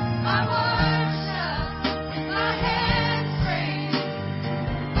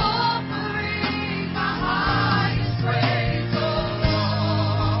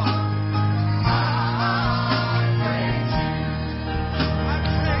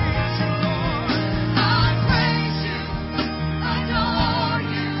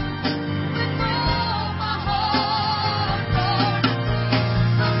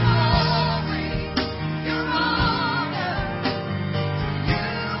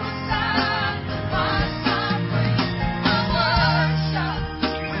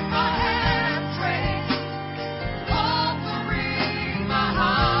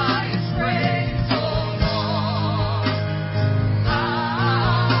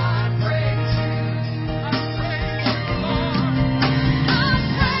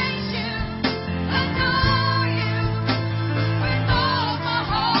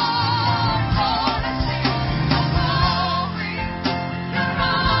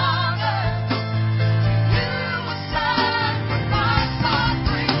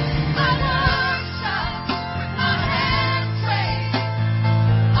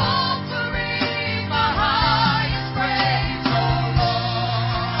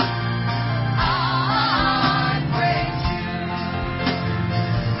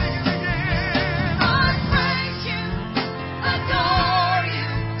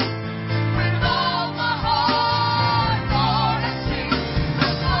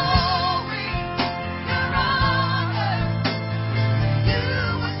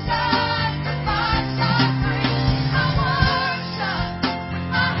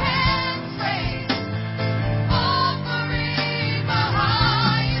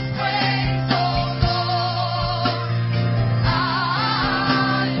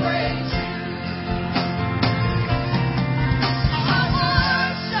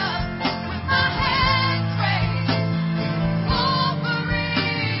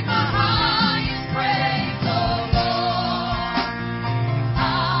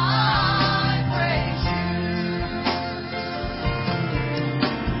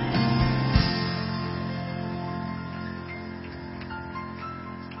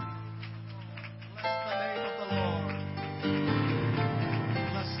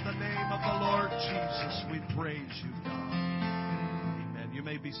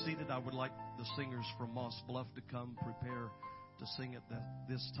be seated. I would like the singers from Moss Bluff to come prepare to sing at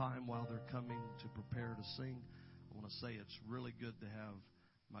this time. While they're coming to prepare to sing, I want to say it's really good to have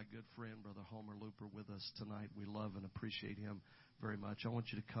my good friend, Brother Homer Looper, with us tonight. We love and appreciate him very much. I want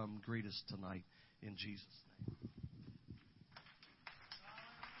you to come greet us tonight in Jesus' name.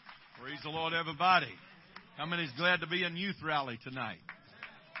 Praise the Lord, everybody. How many is glad to be in youth rally tonight?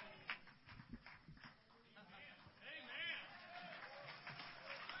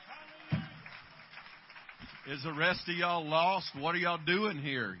 Is the rest of y'all lost? What are y'all doing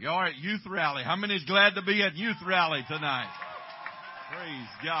here? Y'all are at youth rally. How many is glad to be at youth rally tonight? Praise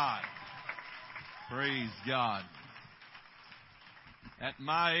God. Praise God. At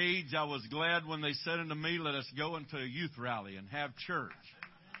my age, I was glad when they said unto me, let us go into a youth rally and have church.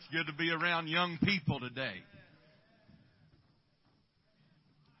 It's good to be around young people today.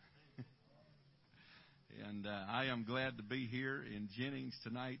 And I am glad to be here in Jennings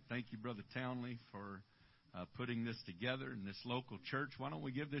tonight. Thank you, Brother Townley, for putting this together in this local church. Why don't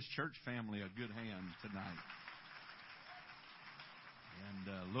we give this church family a good hand tonight?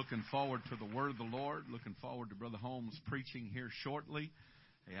 And looking forward to the word of the Lord. Looking forward to Brother Holmes preaching here shortly.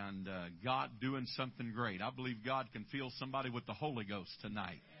 And God doing something great. I believe God can fill somebody with the Holy Ghost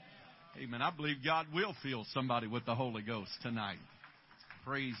tonight. Amen. I believe God will fill somebody with the Holy Ghost tonight.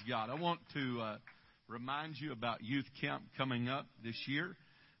 Praise God. I want to remind you about youth camp coming up this year.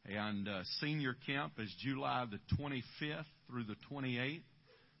 And senior camp is July the 25th through the 28th.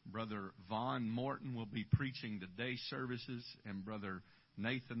 Brother Vaughn Morton will be preaching the day services, and Brother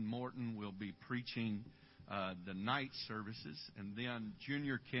Nathan Morton will be preaching the night services. And then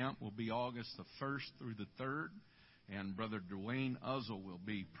junior camp will be August the 1st through the 3rd, and Brother Dwayne Uzzle will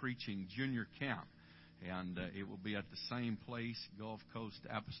be preaching junior camp. And it will be at the same place, Gulf Coast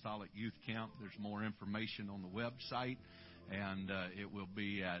Apostolic Youth Camp. There's more information on the website. And it will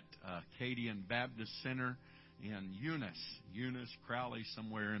be at Acadian Baptist Center in Eunice, Crowley,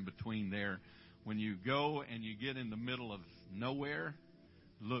 somewhere in between there. When you go and you get in the middle of nowhere,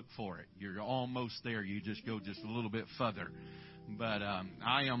 look for it. You're almost there. You just go just a little bit further. But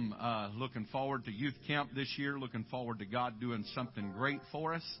I am looking forward to youth camp this year, looking forward to God doing something great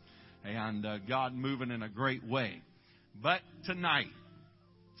for us and God moving in a great way. But tonight,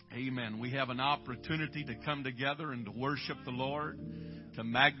 amen, we have an opportunity to come together and to worship the Lord, to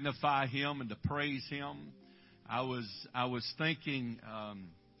magnify Him and to praise Him. I was thinking,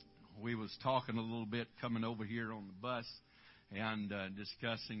 we was talking a little bit coming over here on the bus and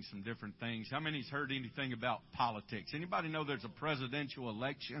discussing some different things. How many's heard anything about politics? Anybody know there's a presidential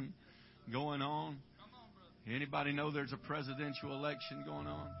election going on? Anybody know there's a presidential election going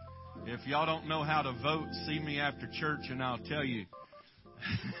on? If y'all don't know how to vote, see me after church and I'll tell you.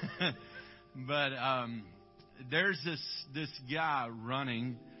 But there's this guy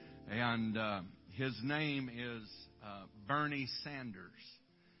running, and his name is Bernie Sanders.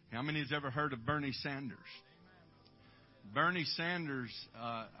 How many has ever heard of Bernie Sanders? Bernie Sanders,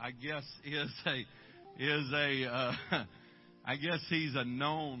 I guess, I guess he's a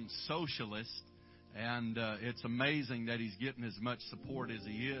known socialist, and it's amazing that he's getting as much support as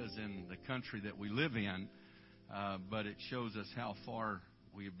he is in the country that we live in. But it shows us how far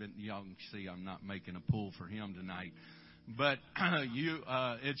we've been. Y'all can see I'm not making a pull for him tonight. But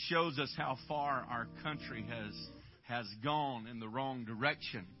it shows us how far our country has gone in the wrong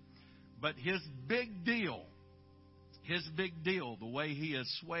direction. But his big deal, the way he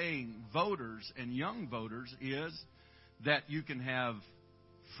is swaying voters and young voters is that you can have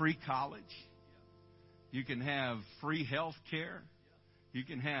free college, you can have free health care, you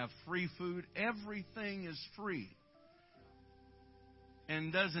can have free food. Everything is free.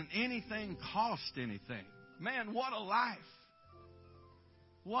 And doesn't anything cost anything? Man, what a life.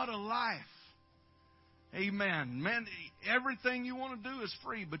 What a life. Amen. Man, everything you want to do is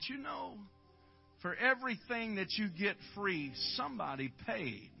free. But you know, for everything that you get free, somebody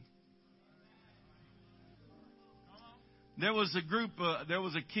paid. There was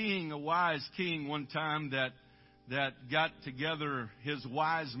a king, a wise king one time that got together his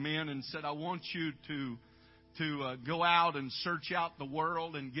wise men and said, I want you to go out and search out the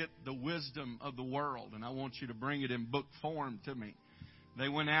world and get the wisdom of the world. And I want you to bring it in book form to me. They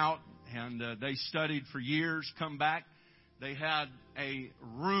went out and they studied for years, come back. They had a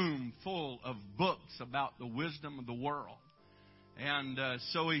room full of books about the wisdom of the world. And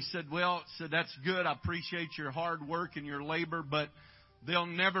so he said, well, that's good. I appreciate your hard work and your labor, but they'll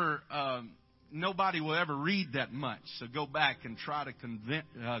never, nobody will ever read that much. So go back and try to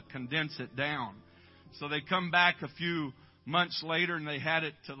condense it down. So they come back a few months later and they had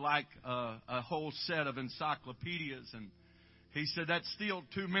it to like a whole set of encyclopedias. He said, that's still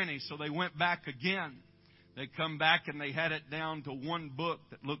too many. So they went back again. They come back and they had it down to one book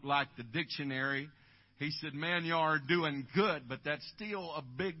that looked like the dictionary. He said, man, you are doing good, but that's still a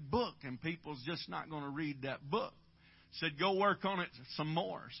big book, and people's just not going to read that book. Said, go work on it some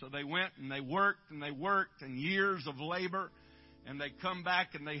more. So they went and they worked and years of labor, and they come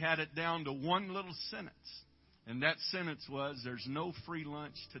back and they had it down to one little sentence. And that sentence was, there's no free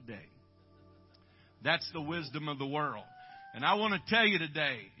lunch today. That's the wisdom of the world. And I want to tell you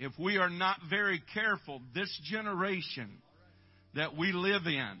today, if we are not very careful, this generation that we live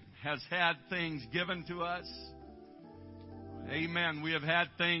in has had things given to us. Amen. We have had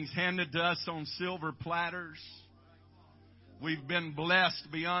things handed to us on silver platters. We've been blessed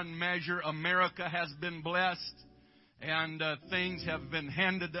beyond measure. America has been blessed. And things have been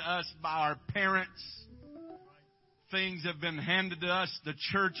handed to us by our parents. Things have been handed to us. The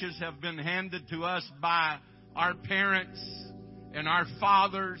churches have been handed to us by our parents and our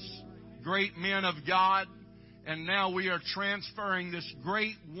fathers, great men of God. And now we are transferring this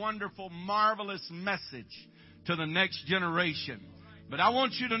great, wonderful, marvelous message to the next generation. But I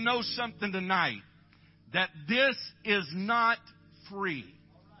want you to know something tonight, that this is not free.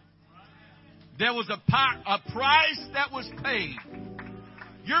 There was a price that was paid.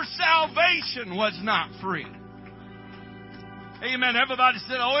 Your salvation was not free. Amen. Everybody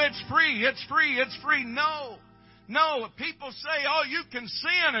said, oh, it's free, it's free, it's free. No. People say, oh, you can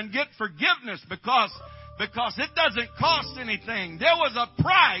sin and get forgiveness because it doesn't cost anything. There was a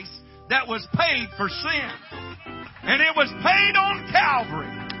price that was paid for sin. And it was paid on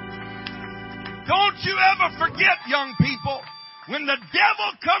Calvary. Don't you ever forget, young people, when the devil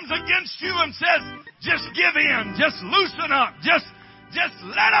comes against you and says, just give in, just loosen up, just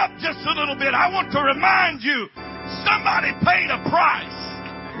let up just a little bit. I want to remind you, somebody paid a price.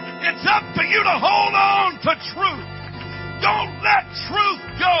 It's up to you to hold on to truth. Don't let truth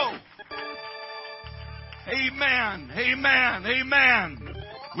go. Amen, amen, amen.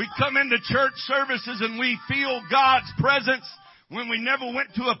 We come into church services and we feel God's presence when we never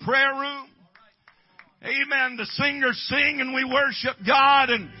went to a prayer room. Amen. The singers sing and we worship God,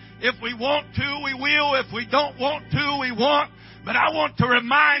 and if we want to, we will. If we don't want to, we won't. But I want to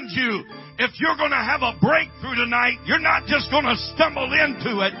remind you, if you're going to have a breakthrough tonight, you're not just going to stumble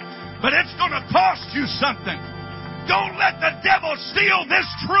into it, but it's going to cost you something. Don't let the devil steal this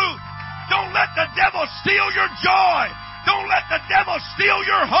truth. Don't let the devil steal your joy. Don't let the devil steal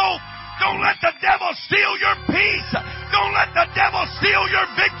your hope. Don't let the devil steal your peace. Don't let the devil steal your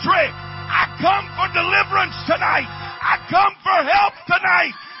victory. I come for deliverance tonight. I come for help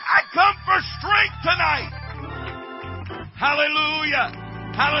tonight. I come for strength tonight. Hallelujah.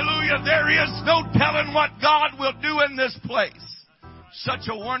 Hallelujah. There is no telling what God will do in this place. Such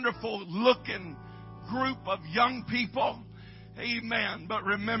a wonderful looking group of young people. Amen. But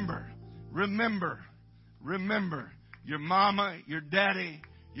remember, your mama, your daddy,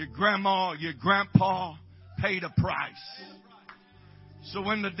 your grandma, your grandpa paid a price. So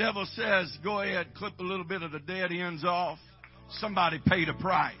when the devil says, go ahead, clip a little bit of the dead ends off, somebody paid a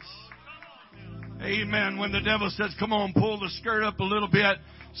price. Amen. When the devil says, come on, pull the skirt up a little bit,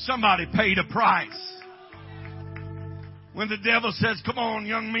 somebody paid a price. When the devil says, come on,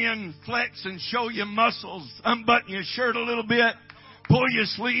 young men, flex and show your muscles, unbutton your shirt a little bit, pull your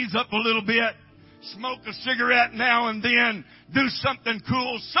sleeves up a little bit, smoke a cigarette now and then, do something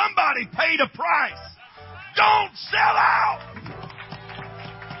cool, somebody paid a price. Don't sell out.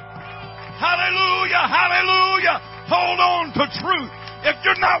 Hallelujah, hallelujah. Hold on to truth. If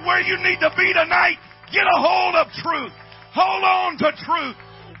you're not where you need to be tonight, get a hold of truth. Hold on to truth.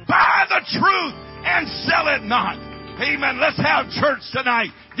 Buy the truth and sell it not. Amen. Let's have church tonight.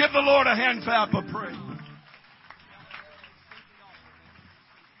 Give the Lord a hand clap of praise.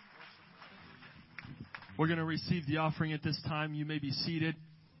 We're going to receive the offering at this time. You may be seated.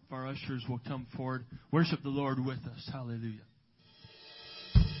 Our ushers will come forward. Worship the Lord with us. Hallelujah.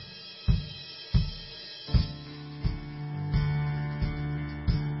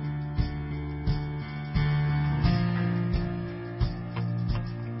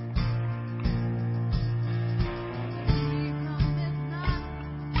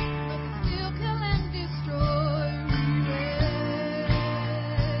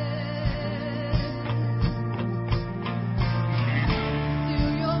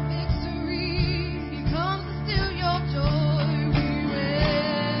 Steal your victory, he comes to steal your joy.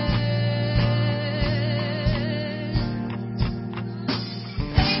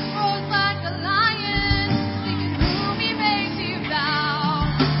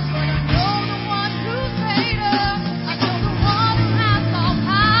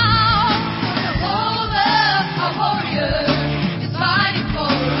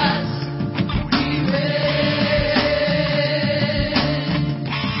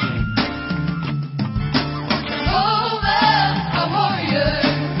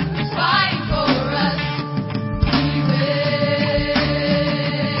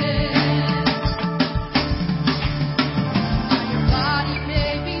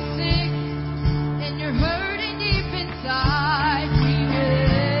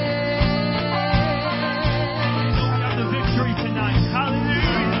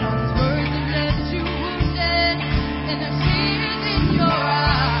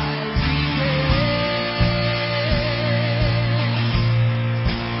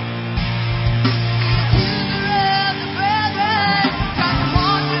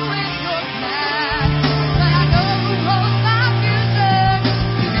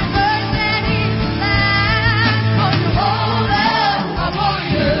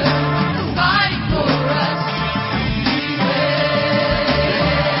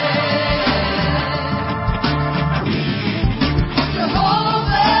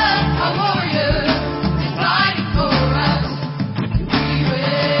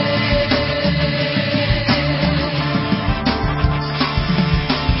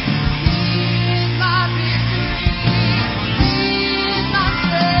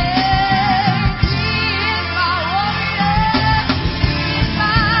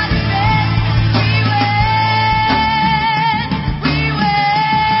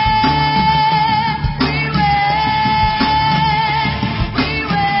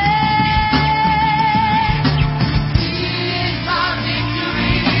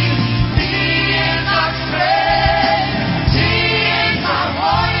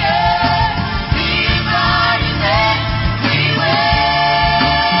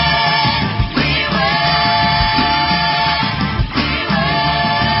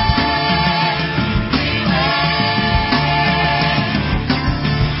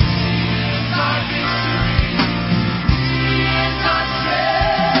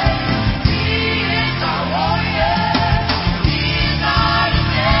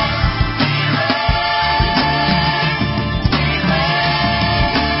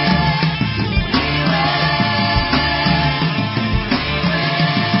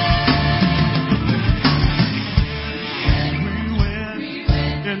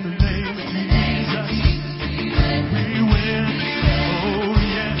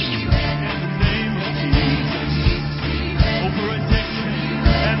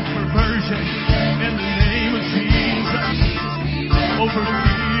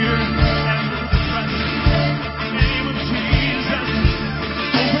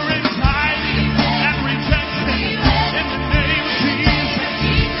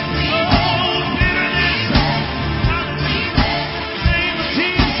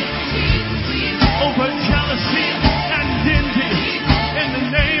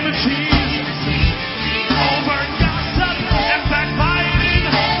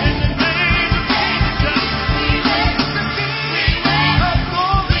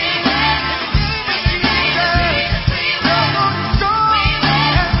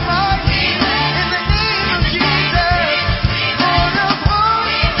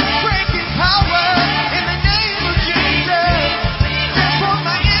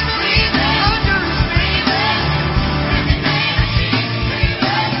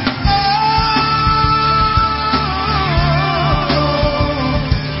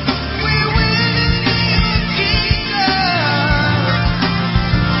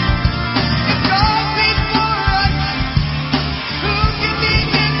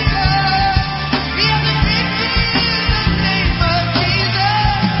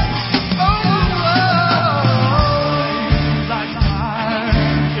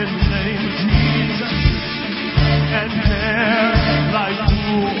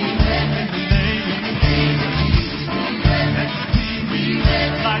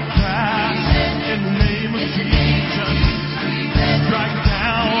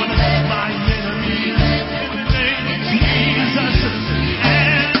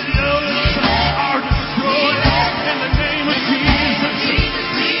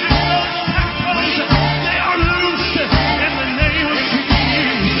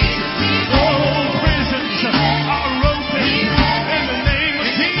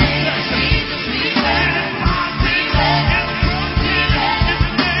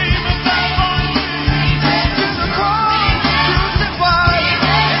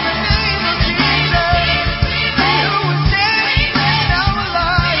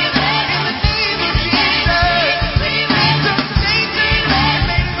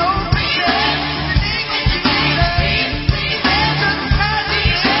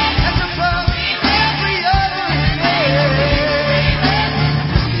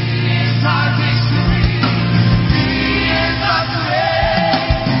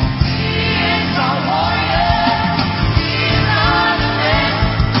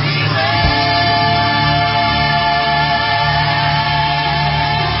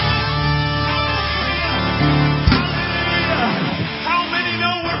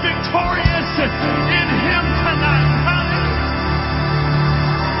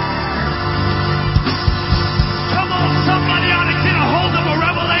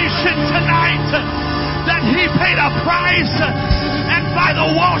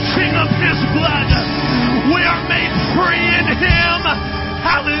 the washing of His blood. We are made free in Him.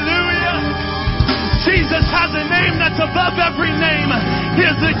 Hallelujah. Jesus has a name that's above every name. He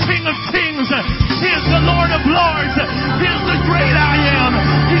is the King of Kings. He is the Lord of Lords. He is the great I am.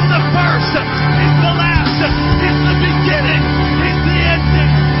 He's the first. He's the last. He's the beginning. He's the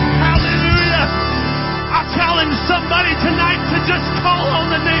ending. Hallelujah. I challenge somebody tonight to just call on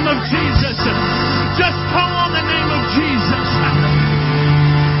the name of Jesus. Just call on the name of Jesus.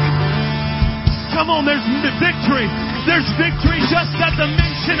 Come on, there's victory. There's victory just at the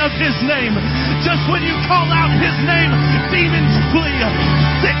mention of His name. Just when you call out His name, demons flee.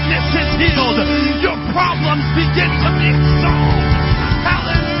 Sickness is healed. Your problems begin to be solved.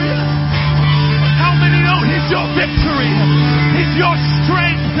 Hallelujah. How many know He's your victory? He's your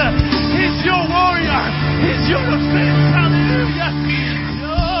strength. He's your warrior. He's your defense. Hallelujah.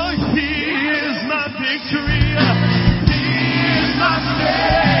 Oh, He is my victory. He is my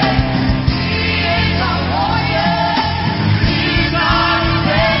strength.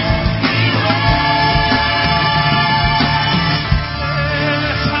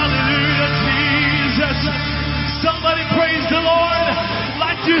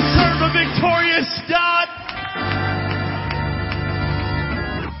 You serve a victorious God.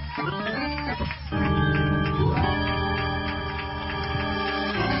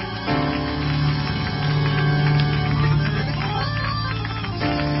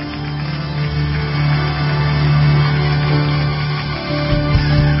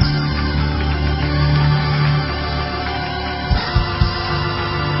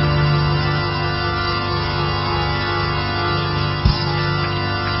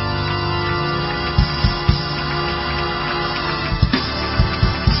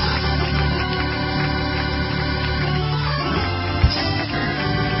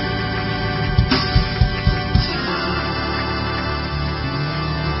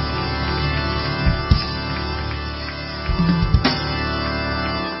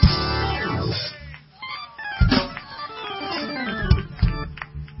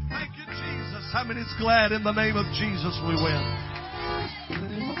 Glad in the name of Jesus we win?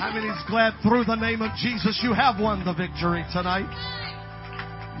 How many's glad through the name of Jesus you have won the victory tonight?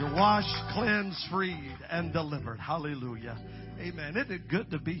 You're washed, cleansed, freed, and delivered. Hallelujah. Amen. Isn't it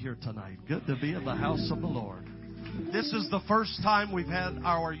good to be here tonight? Good to be in the house of the Lord. This is the first time we've had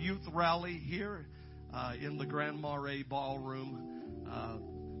our youth rally here in the Grand Marais Ballroom.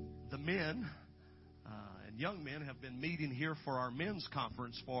 The men and young men have been meeting here for our men's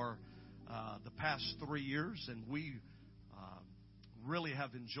conference for the past 3 years, and we really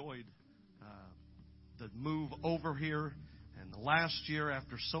have enjoyed the move over here. And the last year,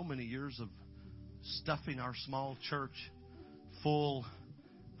 after so many years of stuffing our small church full,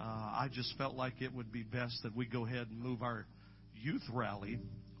 I just felt like it would be best that we go ahead and move our youth rally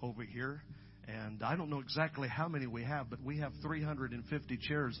over here. And I don't know exactly how many we have, but we have 350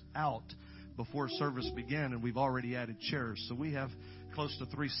 chairs out before service began, and we've already added chairs. So we have close to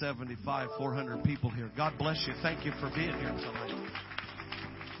 375, 400 people here. God bless you. Thank you for being here tonight.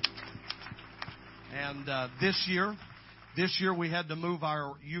 And this year we had to move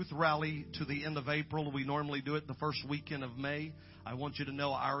our youth rally to the end of April. We normally do it the first weekend of May. I want you to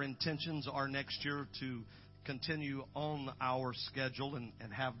know our intentions are next year to continue on our schedule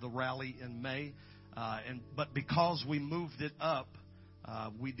and have the rally in May. But because we moved it up,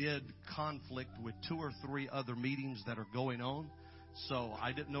 we did conflict with 2 or 3 other meetings that are going on. So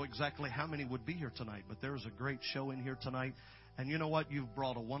I didn't know exactly how many would be here tonight, but there's a great show in here tonight. And you know what? You've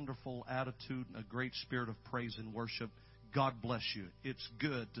brought a wonderful attitude and a great spirit of praise and worship. God bless you. It's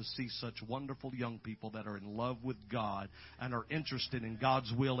good to see such wonderful young people that are in love with God and are interested in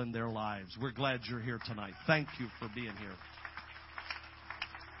God's will in their lives. We're glad you're here tonight. Thank you for being here.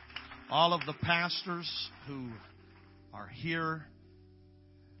 All of the pastors who are here,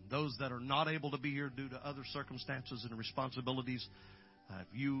 those that are not able to be here due to other circumstances and responsibilities,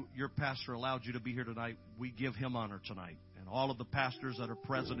 if your pastor allowed you to be here tonight, we give him honor tonight. And all of the pastors that are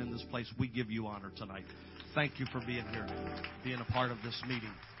present in this place, we give you honor tonight. Thank you for being here, being a part of this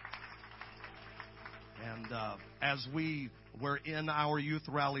meeting. And as we were in our youth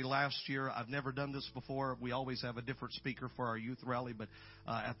rally last year, I've never done this before. We always have a different speaker for our youth rally, but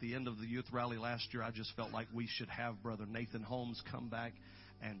at the end of the youth rally last year, I just felt like we should have Brother Nathan Holmes come back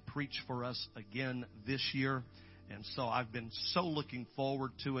and preach for us again this year. And so I've been so looking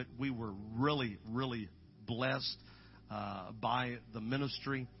forward to it. We were really, really blessed by the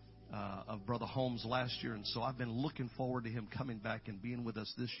ministry of Brother Holmes last year, and so I've been looking forward to him coming back and being with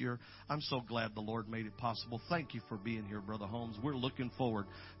us this year. I'm so glad the Lord made it possible. Thank you for being here, Brother Holmes. We're looking forward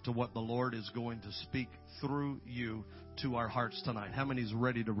to what the Lord is going to speak through you to our hearts tonight. How many is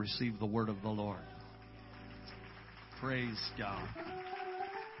ready to receive the word of the Lord? Praise God.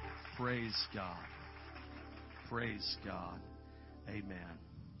 Praise God. Praise God. Amen.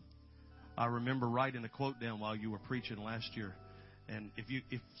 I remember writing a quote down while you were preaching last year. And if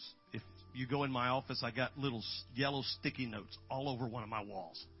you go in my office, I got little yellow sticky notes all over one of my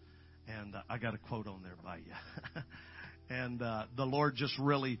walls. And I got a quote on there by you. And the Lord just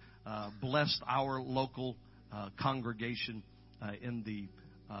really blessed our local congregation in the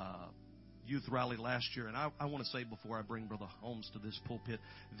youth rally last year. And I want to say before I bring Brother Holmes to this pulpit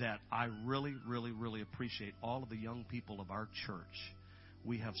that I really, really, really appreciate all of the young people of our church.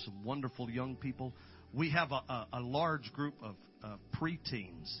 We have some wonderful young people. We have a large group of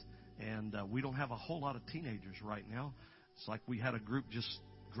preteens, and we don't have a whole lot of teenagers right now. It's like we had a group just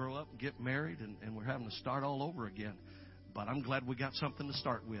grow up and get married, and we're having to start all over again. But I'm glad we got something to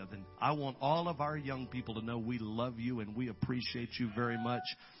start with. And I want all of our young people to know we love you and we appreciate you very much.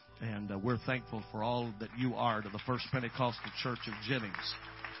 And we're thankful for all that you are to the First Pentecostal Church of Jennings.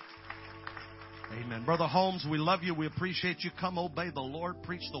 Amen. Brother Holmes, we love you. We appreciate you. Come obey the Lord.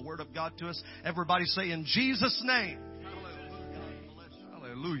 Preach the word of God to us. Everybody say in Jesus' name.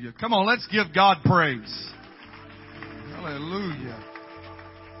 Hallelujah. Come on, let's give God praise. Hallelujah.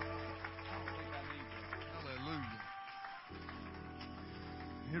 Hallelujah.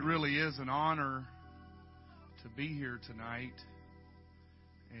 It really is an honor to be here tonight.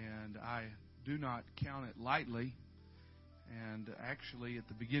 And I do not count it lightly. And actually, at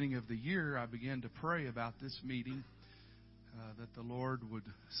the beginning of the year, I began to pray about this meeting, that the Lord would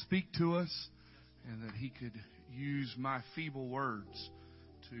speak to us and that He could use my feeble words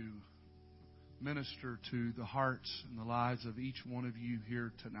to minister to the hearts and the lives of each one of you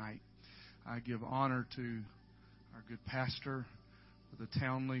here tonight. I give honor to our good pastor, Brother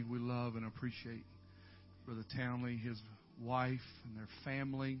Townley. We love and appreciate Brother Townley, his wife and their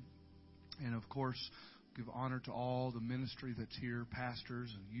family, and of course give honor to all the ministry that's here,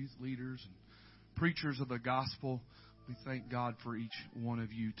 pastors and youth leaders and preachers of the gospel. We thank God for each one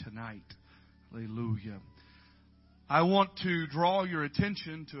of you tonight. Hallelujah. I want to draw your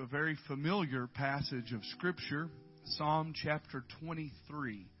attention to a very familiar passage of Scripture, Psalm chapter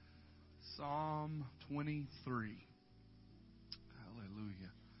 23. Psalm 23.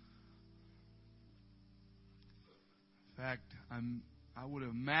 Hallelujah. In fact, I would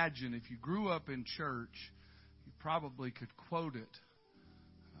imagine if you grew up in church, you probably could quote it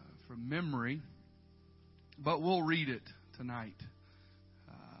from memory. But we'll read it tonight.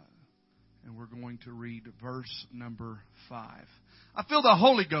 And we're going to read verse number 5. I feel the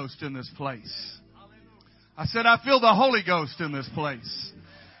Holy Ghost in this place. I said, I feel the Holy Ghost in this place.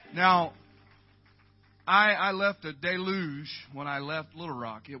 Now, I left a deluge when I left Little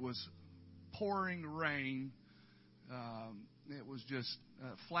Rock. It was pouring rain. It was just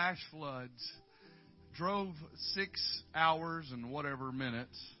flash floods. Drove 6 hours and whatever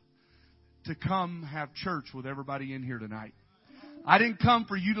minutes to come have church with everybody in here tonight. I didn't come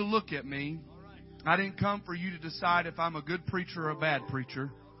for you to look at me. I didn't come for you to decide if I'm a good preacher or a bad preacher.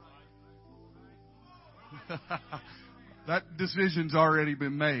 That decision's already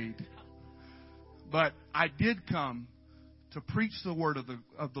been made. But I did come to preach the word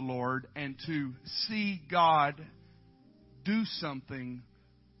of the Lord and to see God do something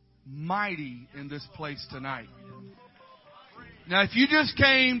mighty in this place tonight. Now, if you just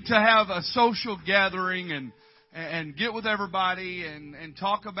came to have a social gathering and get with everybody and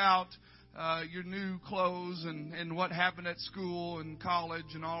talk about your new clothes and what happened at school and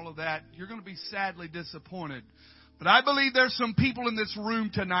college and all of that, you're going to be sadly disappointed. But I believe there's some people in this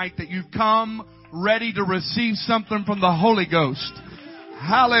room tonight that you've come ready to receive something from the Holy Ghost.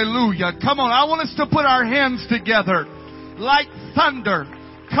 Hallelujah. Come on, I want us to put our hands together like thunder.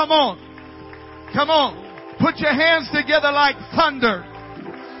 Come on. Come on. Put your hands together like thunder.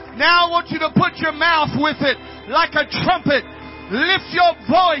 Now I want you to put your mouth with it like a trumpet. Lift your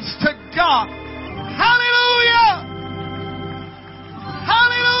voice to God. Hallelujah!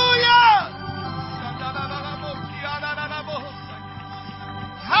 Hallelujah!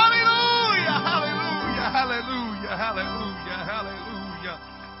 Hallelujah! Hallelujah! Hallelujah! Hallelujah! Hallelujah!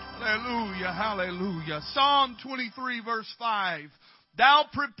 Hallelujah! Hallelujah! Psalm 23 verse 5. Thou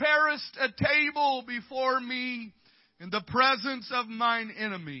preparest a table before me in the presence of mine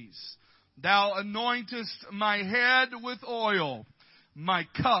enemies. Thou anointest my head with oil. My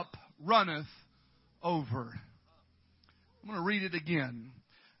cup runneth over. I'm going to read it again.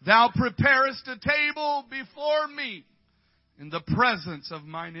 Thou preparest a table before me in the presence of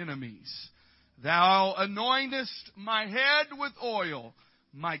mine enemies. Thou anointest my head with oil.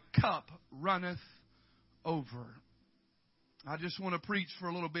 My cup runneth over. I just want to preach for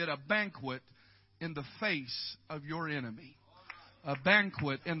a little bit. A banquet in the face of your enemy. A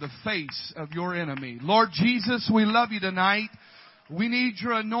banquet in the face of your enemy. Lord Jesus, we love you tonight. We need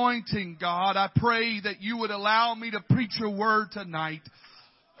your anointing, God. I pray that you would allow me to preach your word tonight.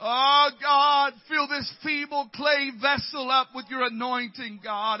 Oh, God, fill this feeble clay vessel up with your anointing,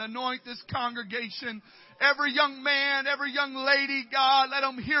 God. Anoint this congregation. Every young man, every young lady, God, let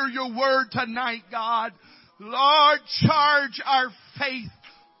them hear your word tonight, God. Lord, charge our faith.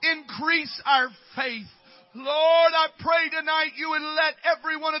 Increase our faith. Lord, I pray tonight you would let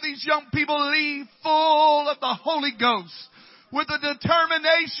every one of these young people leave full of the Holy Ghost with a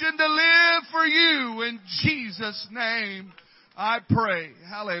determination to live for you in Jesus' name. I pray.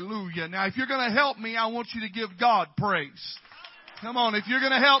 Hallelujah. Now, if you're going to help me, I want you to give God praise. Come on, if you're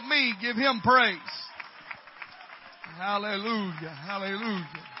going to help me, give Him praise. Hallelujah. Hallelujah.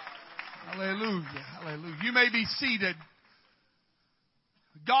 Hallelujah. Hallelujah. You may be seated.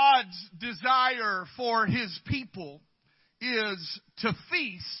 God's desire for His people is to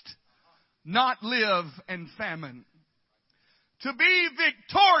feast, not live in famine. To be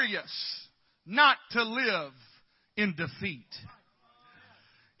victorious, not to live in defeat.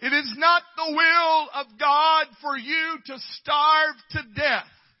 It is not the will of God for you to starve to death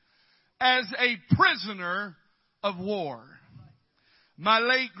as a prisoner of war. My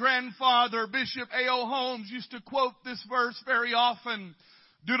late grandfather, Bishop A.O. Holmes, used to quote this verse very often.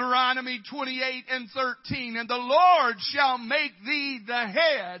 Deuteronomy 28:13. And the Lord shall make thee the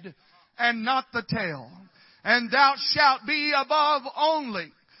head and not the tail. And thou shalt be above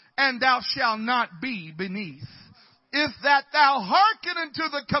only, and thou shalt not be beneath. If that thou hearken unto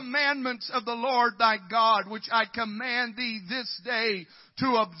the commandments of the Lord thy God, which I command thee this day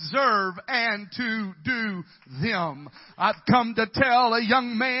to observe and to do them. I've come to tell a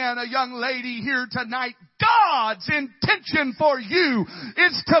young man, a young lady here tonight, God's intention for you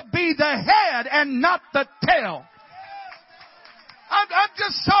is to be the head and not the tail. I'm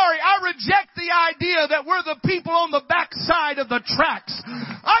just sorry. I reject the idea that we're the people on the backside of the tracks.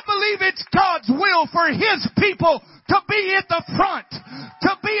 I believe it's God's will for His people to be at the front,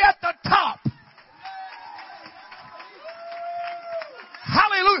 to be at the top.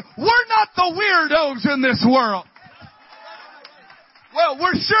 Hallelujah. We're not the weirdos in this world. Well,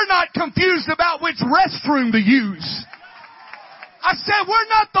 we're sure not confused about which restroom to use. I said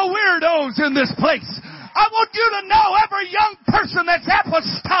we're not the weirdos in this place. I want you to know every young person that's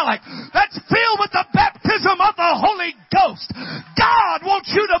apostolic, that's filled with the baptism of the Holy Ghost. God wants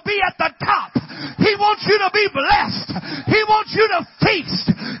you to be at the top. He wants you to be blessed. He wants you to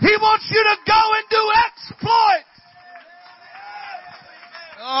feast. He wants you to go and do exploits.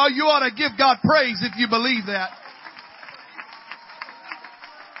 Oh, you ought to give God praise if you believe that.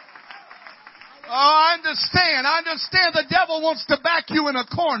 Oh, I understand the devil wants to back you in a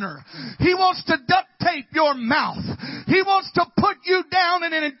corner. He wants to duct tape your mouth. He wants to put you down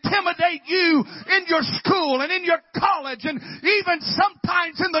and intimidate you in your school and in your college and even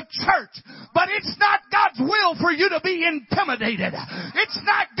sometimes in the church. But it's not God's will for you to be intimidated. It's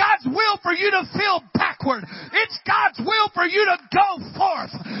not God's will for you to feel backward. It's God's will for you to go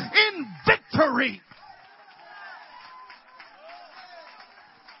forth in victory.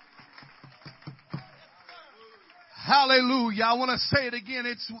 Hallelujah. I want to say it again.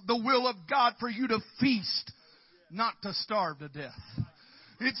 It's the will of God for you to feast, not to starve to death.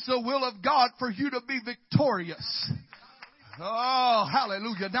 It's the will of God for you to be victorious. Oh,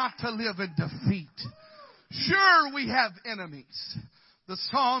 hallelujah. Not to live in defeat. Sure, we have enemies. The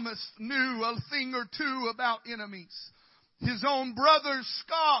psalmist knew a thing or two about enemies. His own brothers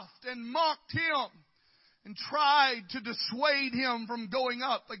scoffed and mocked him and tried to dissuade him from going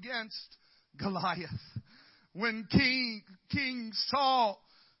up against Goliath. When King Saul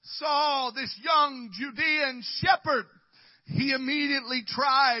saw this young Judean shepherd, he immediately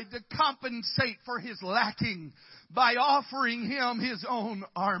tried to compensate for his lacking by offering him his own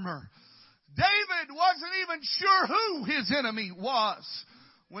armor. David wasn't even sure who his enemy was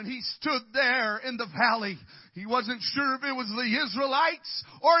when he stood there in the valley. He wasn't sure if it was the Israelites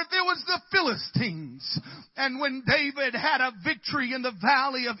or if it was the Philistines. And when David had a victory in the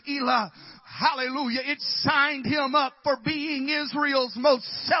valley of Elah, hallelujah, it signed him up for being Israel's most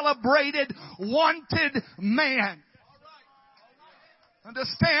celebrated, wanted man.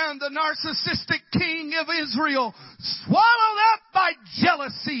 Understand, the narcissistic king of Israel, swallowed up by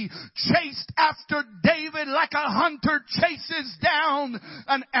jealousy, chased after David like a hunter chases down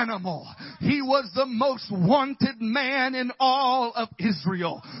an animal. He was the most wanted man in all of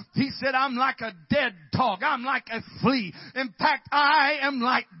Israel. He said, I'm like a dead dog. I'm like a flea. In fact, I am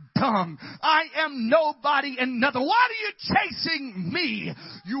like dung. I am nobody and nothing. Why are you chasing me?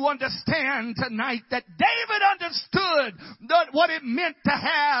 You understand tonight that David understood what it meant to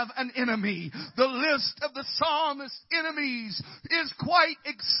have an enemy. The list of the psalmist's enemies is quite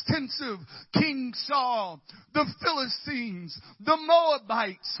extensive. King Saul, the Philistines, the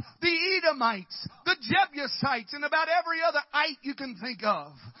Moabites, the Edomites, the Jebusites, and about every other ite you can think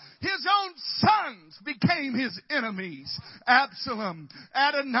of. His own sons became his enemies. Absalom,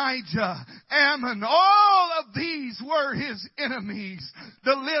 Adonijah, Ammon, all of these were his enemies.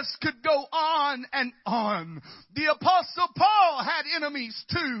 The list could go on and on. The Apostle Paul had enemies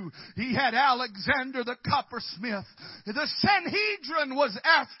too. He had Alexander the coppersmith. The Sanhedrin was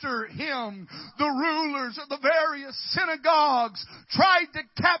after him. The rulers of the various synagogues tried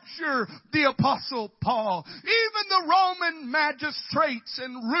to capture the Apostle Paul. Even the Roman magistrates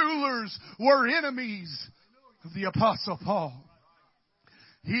and rulers were enemies of the Apostle Paul.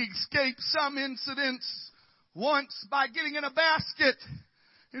 He escaped some incidents once by getting in a basket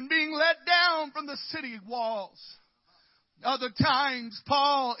and being let down from the city walls. Other times,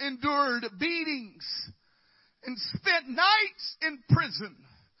 Paul endured beatings and spent nights in prison.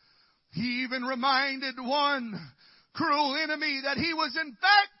 He even reminded one cruel enemy that he was in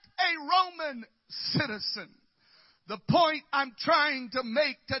fact a Roman citizen. The point I'm trying to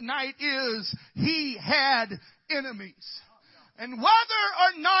make tonight is he had enemies. And whether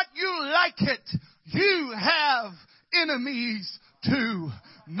or not you like it, you have enemies too.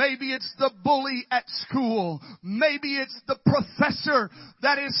 Maybe it's the bully at school. Maybe it's the professor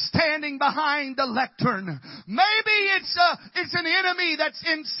that is standing behind the lectern. Maybe it's an enemy that's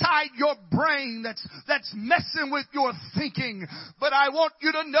inside your brain that's messing with your thinking. But I want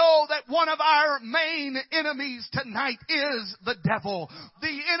you to know that one of our main enemies tonight is the devil,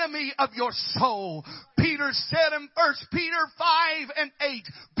 the enemy of your soul. Peter said in 1 Peter 5:8,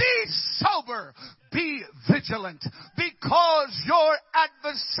 be sober, be vigilant, because your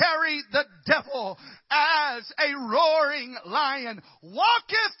adversary, the devil, as a roaring lion,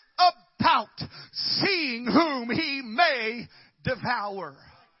 walketh about, seeing whom he may devour.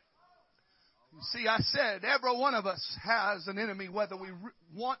 You see, I said every one of us has an enemy, whether we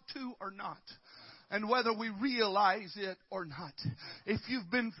want to or not, and whether we realize it or not. If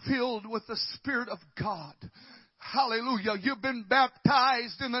you've been filled with the Spirit of God, hallelujah, you've been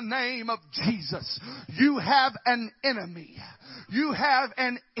baptized in the name of Jesus, you have an enemy. You have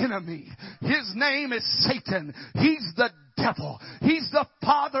an enemy. His name is Satan. He's the devil. He's the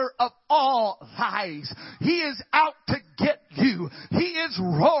father of all lies. He is out to get you. He is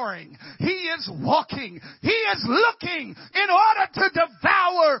roaring. He is walking. He is looking in order to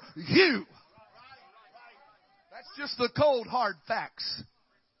devour you. That's just the cold, hard facts.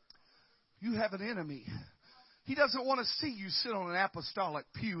 You have an enemy. He doesn't want to see you sit on an apostolic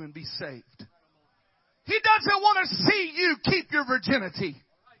pew and be saved. He doesn't want to see you keep your virginity.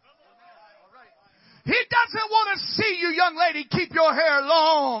 He doesn't want to see you, young lady, keep your hair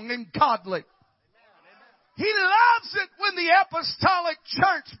long and godly. He loves it when the apostolic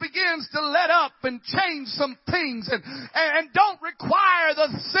church begins to let up and change some things and don't require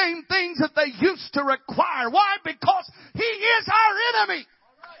the same things that they used to require. Why? Because He is our enemy.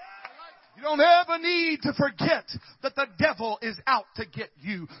 You don't ever need to forget that the devil is out to get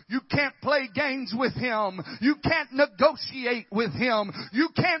you. You can't play games with him. You can't negotiate with him. You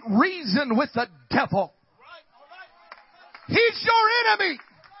can't reason with the devil. He's your enemy.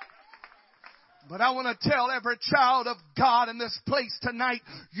 But I want to tell every child of God in this place tonight,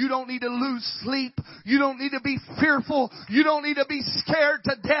 you don't need to lose sleep. You don't need to be fearful. You don't need to be scared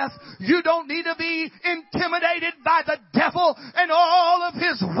to death. You don't need to be intimidated by the devil and all of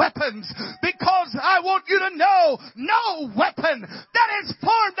his weapons. Because I want you to know, no weapon that is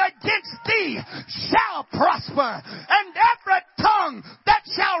formed against thee shall prosper. And every tongue that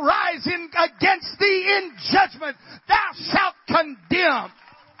shall rise against thee in judgment, thou shalt condemn.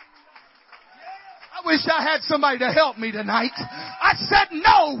 I wish I had somebody to help me tonight. I said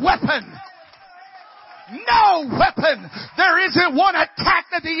no weapon. No weapon. There isn't one attack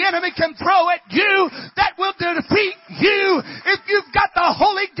that the enemy can throw at you that will defeat you. If you've got the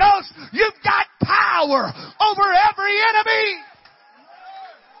Holy Ghost, you've got power over every enemy.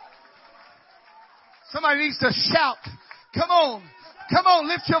 Somebody needs to shout. Come on. Come on,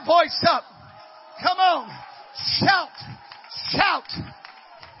 lift your voice up. Come on. Shout. Shout.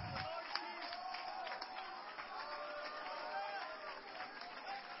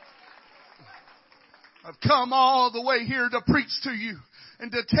 I've come all the way here to preach to you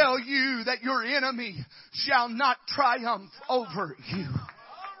and to tell you that your enemy shall not triumph over you.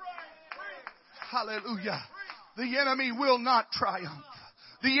 Hallelujah. The enemy will not triumph.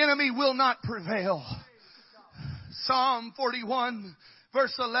 The enemy will not prevail. Psalm 41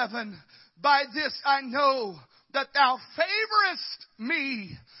 verse 11. By this I know that thou favorest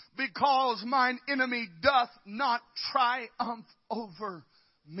me, because mine enemy doth not triumph over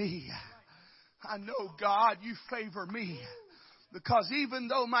me. I know, God, you favor me. Because even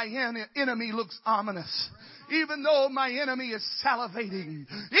though my enemy looks ominous, even though my enemy is salivating, even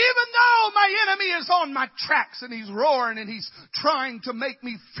though my enemy is on my tracks and he's roaring and he's trying to make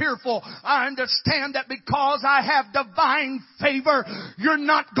me fearful, I understand that because I have divine favor, you're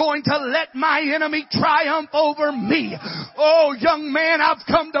not going to let my enemy triumph over me. Oh, young man, I've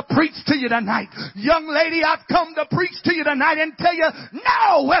come to preach to you tonight. Young lady, I've come to preach to you tonight and tell you,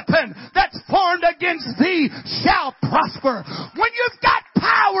 no weapon that's formed against thee shall prosper. When you've got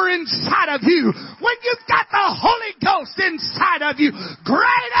power inside of you, when you've got the Holy Ghost inside of you,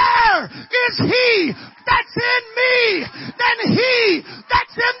 greater is He that's in me than he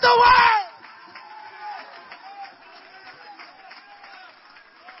that's in the world.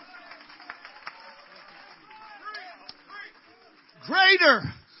 Greater.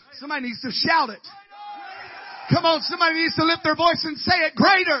 Somebody needs to shout it. Come on, somebody needs to lift their voice and say it.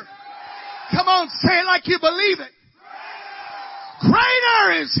 Greater. Come on, say it like you believe it.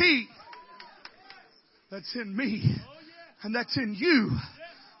 Greater is He that's in me and that's in you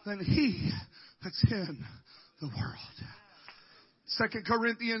than he that's in the world. 2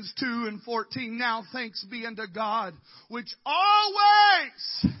 Corinthians 2:14. Now thanks be unto God, which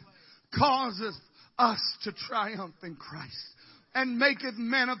always causeth us to triumph in Christ, and maketh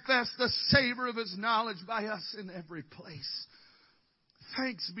manifest the savor of His knowledge by us in every place.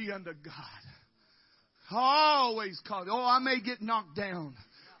 Thanks be unto God. Always cause. Oh, I may get knocked down.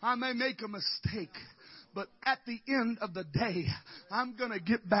 I may make a mistake. But at the end of the day, I'm going to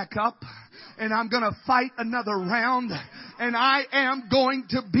get back up and I'm going to fight another round, and I am going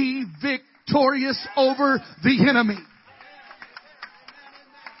to be victorious over the enemy.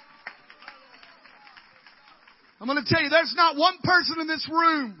 I'm going to tell you, there's not one person in this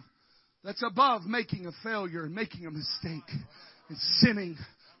room that's above making a failure and making a mistake and sinning.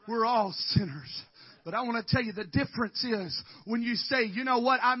 We're all sinners. But I want to tell you, the difference is when you say, you know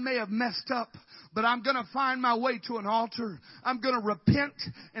what, I may have messed up, but I'm going to find my way to an altar. I'm going to repent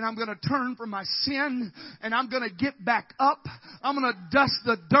and I'm going to turn from my sin and I'm going to get back up. I'm going to dust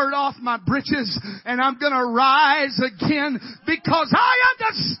the dirt off my britches and I'm going to rise again, because I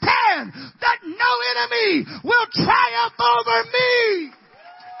understand that no enemy will triumph over me.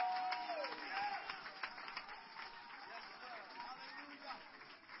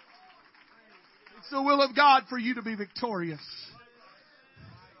 It's the will of God for you to be victorious.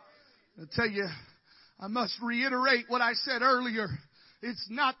 I tell you, I must reiterate what I said earlier. It's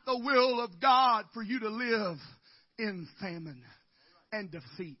not the will of God for you to live in famine and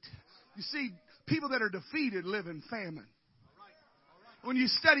defeat. You see, people that are defeated live in famine. When you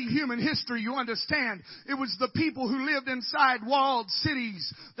study human history, you understand it was the people who lived inside walled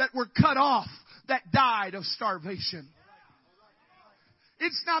cities that were cut off that died of starvation.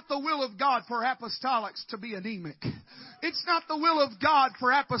 It's not the will of God for apostolics to be anemic. It's not the will of God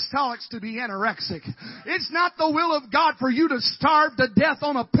for apostolics to be anorexic. It's not the will of God for you to starve to death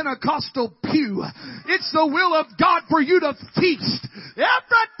on a Pentecostal pew. It's the will of God for you to feast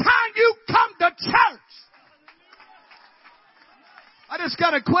every time you come to church. I just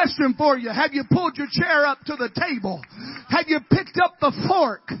got a question for you. Have you pulled your chair up to the table? Have you picked up the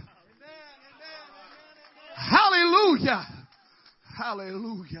fork? Hallelujah.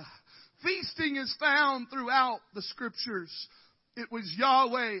 Hallelujah. Feasting is found throughout the scriptures. It was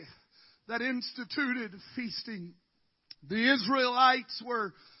Yahweh that instituted feasting. The Israelites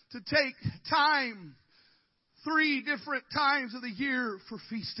were to take time, 3 different times of the year for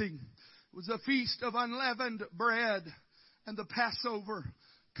feasting. It was a feast of unleavened bread and the Passover,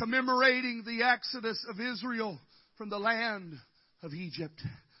 commemorating the exodus of Israel from the land of Egypt.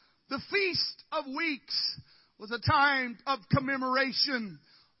 The Feast of Weeks was a time of commemoration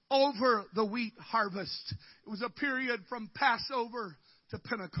over the wheat harvest. It was a period from Passover to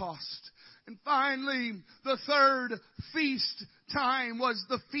Pentecost. And finally, the third feast time was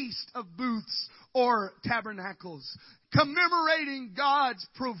the Feast of Booths or Tabernacles, commemorating God's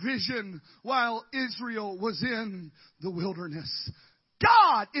provision while Israel was in the wilderness.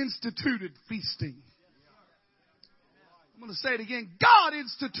 God instituted feasting. I'm going to say it again. God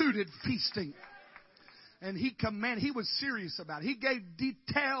instituted feasting. And he was serious about it. He gave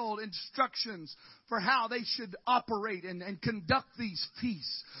detailed instructions for how they should operate and conduct these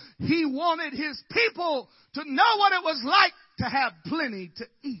feasts. He wanted his people to know what it was like to have plenty to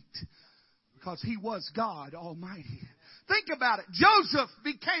eat, because he was God Almighty. Think about it. Joseph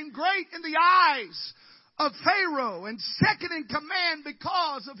became great in the eyes of Pharaoh and second in command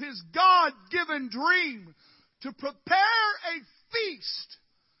because of his God-given dream to prepare a feast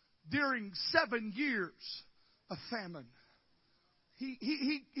during 7 years of famine.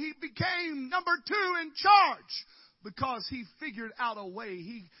 He became number 2 in charge because he figured out a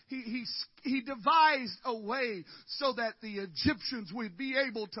way. He devised a way so that the Egyptians would be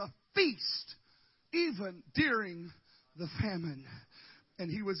able to feast even during the famine. And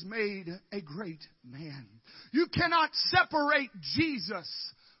he was made a great man. You cannot separate Jesus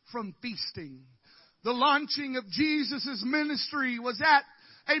from feasting. The launching of Jesus' ministry was at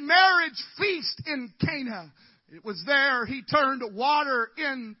a marriage feast in Cana. It was there he turned water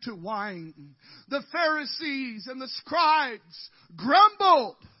into wine. The Pharisees and the scribes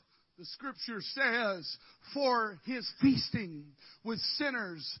grumbled, the scripture says, for his feasting with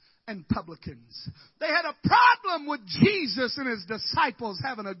sinners and publicans. They had a problem with Jesus and his disciples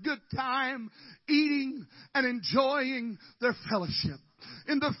having a good time eating and enjoying their fellowship.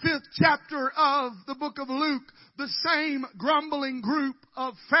 In the 5th chapter of the book of Luke, the same grumbling group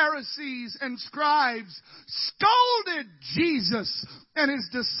of Pharisees and scribes scolded Jesus and his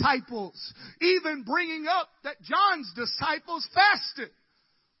disciples, even bringing up that John's disciples fasted.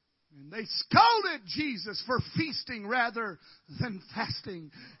 And they scolded Jesus for feasting rather than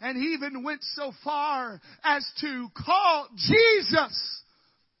fasting, and even went so far as to call Jesus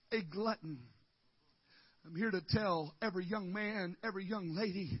a glutton. I'm here to tell every young man, every young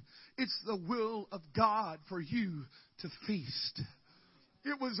lady, it's the will of God for you to feast.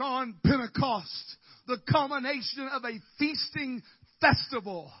 It was on Pentecost, the culmination of a feasting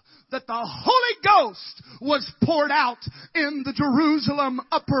festival, that the Holy Ghost was poured out in the Jerusalem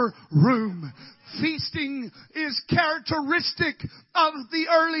upper room. Feasting is characteristic of the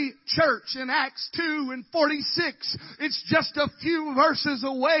early church. In Acts 2 and 46, it's just a few verses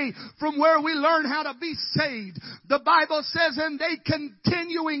away from where we learn how to be saved. The Bible says, and they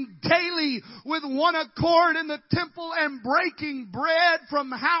continuing daily with one accord in the temple and breaking bread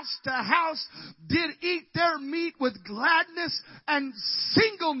from house to house, did eat their meat with gladness and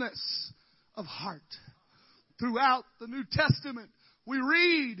singleness of heart. Throughout the New Testament, we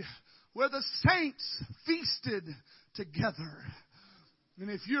read where the saints feasted together. And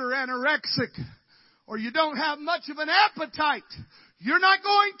if you're anorexic or you don't have much of an appetite, you're not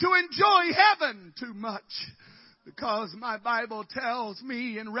going to enjoy heaven too much. Because my Bible tells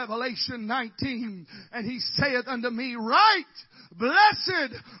me in Revelation 19, and he saith unto me, right,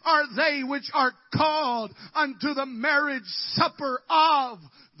 blessed are they which are called unto the marriage supper of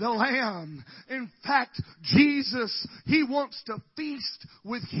the Lamb. In fact, Jesus, he wants to feast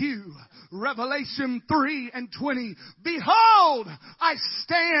with you. Revelation 3 and 20. Behold, I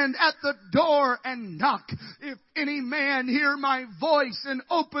stand at the door and knock. If any man hear my voice and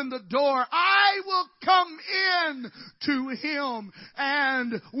open the door, I will come in to him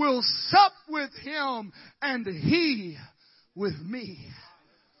and will sup with him and he with me.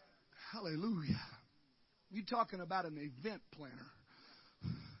 Hallelujah. You're talking about an event planner.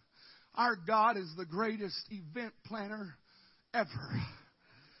 Our God is the greatest event planner ever.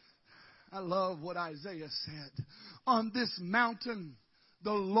 I love what Isaiah said. On this mountain,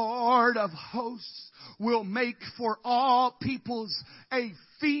 the Lord of hosts will make for all peoples a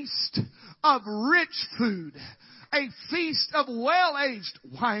feast of rich food, a feast of well-aged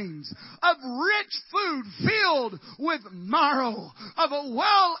wines, of rich food filled with marrow, of a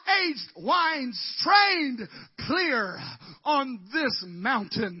well-aged wine strained clear. On this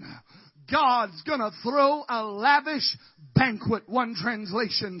mountain, God's gonna throw a lavish banquet, one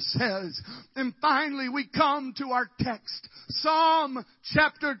translation says. And finally we come to our text. Psalm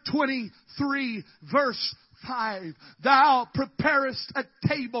chapter 23 verse 5. Thou preparest a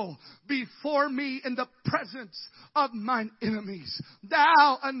table before me in the presence of mine enemies.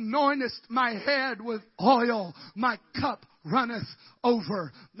 Thou anointest my head with oil. My cup runneth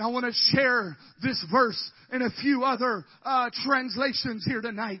over. Now I want to share this verse and a few other translations here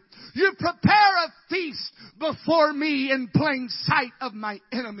tonight. You prepare a feast before me in plain sight of my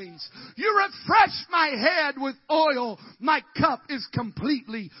enemies. You refresh my head with oil. My cup is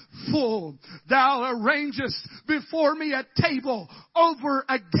completely full. Thou arrangest before me a table over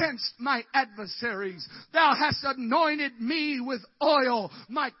against my adversaries. Thou hast anointed me with oil.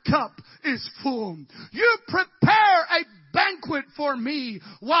 My cup is full. You prepare a banquet for me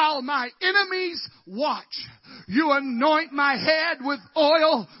while my enemies watch. You anoint my head with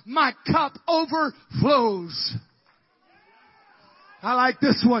oil, my cup overflows. I like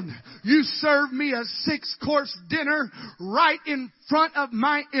this one. You serve me a 6-course dinner right in front of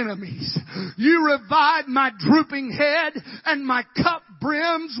my enemies. You revive my drooping head and my cup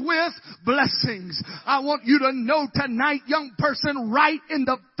brims with blessings. I want you to know tonight, young person, right in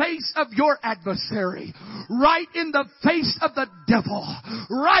the face of your adversary, right in the face of the devil,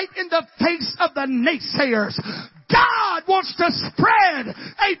 right in the face of the naysayers, God wants to spread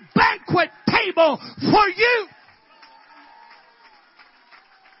a banquet table for you.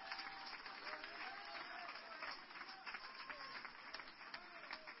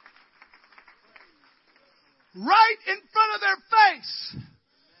 Right in front of their face.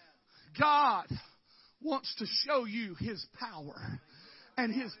 God wants to show you His power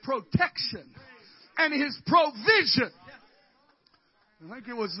and His protection and His provision. I think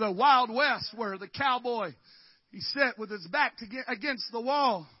it was the Wild West where the cowboy, he sat with his back against the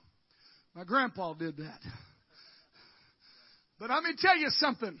wall. My grandpa did that. But let me tell you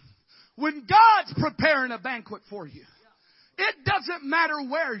something. When God's preparing a banquet for you, it doesn't matter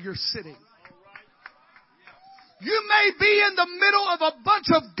where you're sitting. You may be in the middle of a bunch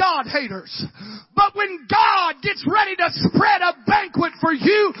of God haters, but when God gets ready to spread a banquet for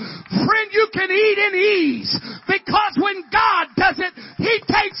you, friend, you can eat in ease, because when God does it, He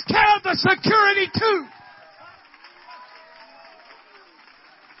takes care of the security too.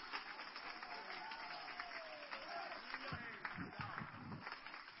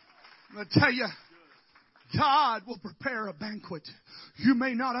 I'm going to tell you, God will prepare a banquet. You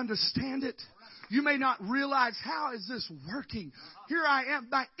may not understand it. You may not realize, how is this working? Here I am.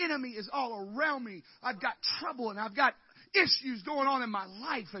 My enemy is all around me. I've got trouble and I've got issues going on in my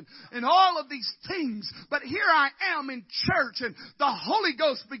life and all of these things. But here I am in church and the Holy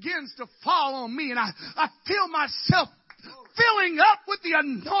Ghost begins to fall on me and I feel myself filling up with the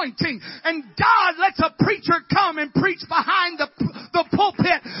anointing, and God lets a preacher come and preach behind the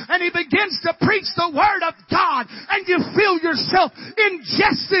pulpit, and he begins to preach the Word of God, and you feel yourself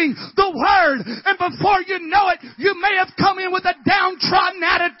ingesting the Word, and before you know it, you may have come in with a downtrodden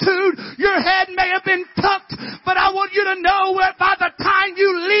attitude, your head may have been tucked, but I want you to know that by the time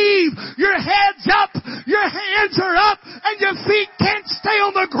you leave, your head's up, your hands are up, and your feet can't stay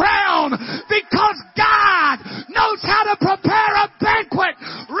on the ground, because God knows how to prepare a banquet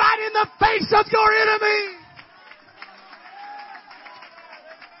right in the face of your enemy.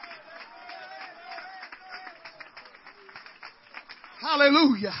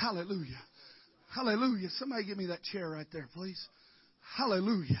 Hallelujah, hallelujah, hallelujah. Somebody give me that chair right there, please.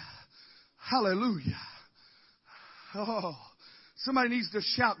 Hallelujah, hallelujah. Oh, somebody needs to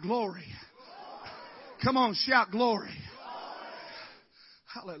shout glory. Come on, shout glory.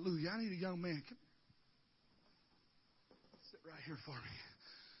 Hallelujah. I need a young man. Sit right here for me.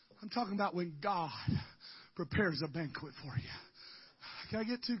 I'm talking about when God prepares a banquet for you. Can I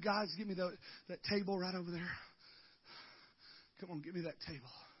get two guys? Give me that table right over there. Come on, give me that table.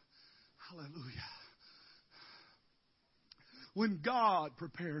 Hallelujah. When God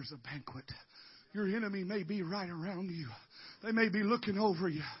prepares a banquet, your enemy may be right around you. They may be looking over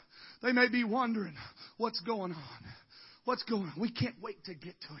you. They may be wondering what's going on. What's going on? We can't wait to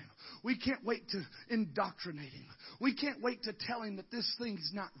get to him. We can't wait to indoctrinate him. We can't wait to tell him that this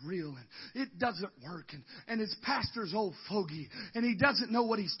thing's not real and it doesn't work. And his pastor's old fogey and he doesn't know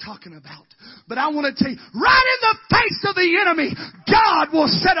what he's talking about. But I want to tell you, right in the face of the enemy, God will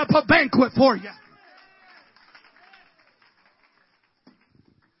set up a banquet for you.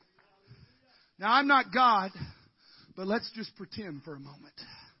 Now, I'm not God, but let's just pretend for a moment.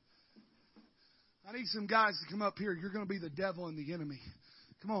 I need some guys to come up here. You're going to be the devil and the enemy.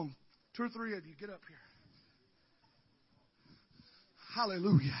 Come on. 2 or 3 of you, get up here.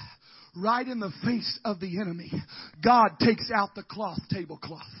 Hallelujah. Right in the face of the enemy, God takes out the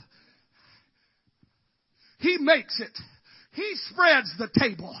tablecloth. He makes it. He spreads the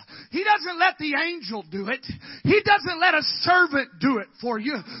table. He doesn't let the angel do it. He doesn't let a servant do it for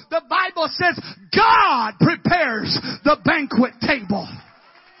you. The Bible says God prepares the banquet table.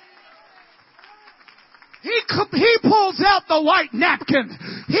 He pulls out the white napkin.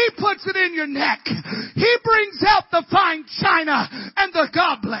 He puts it in your neck. He brings out the fine china and the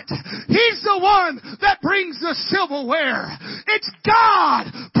goblet. He's the one that brings the silverware. It's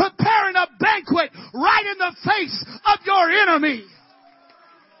God preparing a banquet right in the face of your enemy.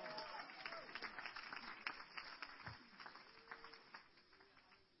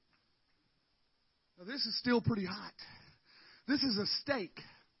 Now, this is still pretty hot. This is a steak.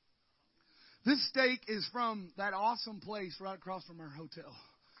 This steak is from that awesome place right across from our hotel.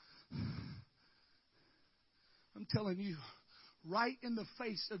 I'm telling you, right in the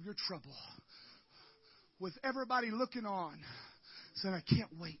face of your trouble, with everybody looking on, saying, I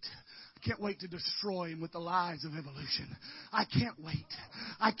can't wait. I can't wait to destroy him with the lies of evolution. I can't wait.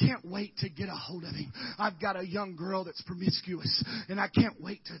 I can't wait to get a hold of him. I've got a young girl that's promiscuous, and I can't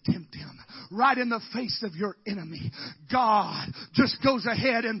wait to tempt him. Right in the face of your enemy, God just goes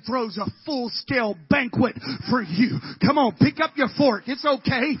ahead and throws a full-scale banquet for you. Come on, pick up your fork. It's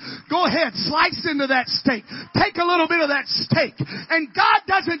okay. Go ahead, slice into that steak. Take a little bit of that steak. And God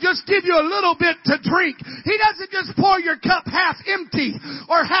doesn't just give you a little bit to drink. He doesn't just pour your cup half empty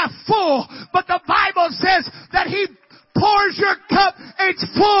or half full. But the Bible says that He pours your cup, it's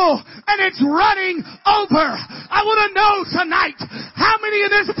full, and it's running over. I want to know tonight, how many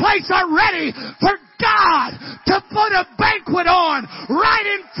in this place are ready for God to put a banquet on right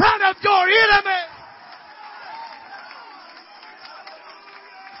in front of your enemy?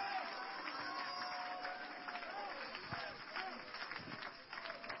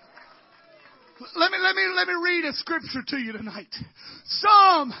 Let me read a scripture to you tonight.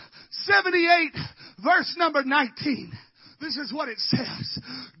 Psalm 78, verse number 19. This is what it says.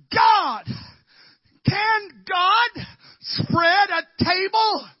 Can God spread a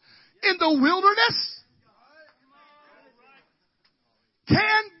table in the wilderness?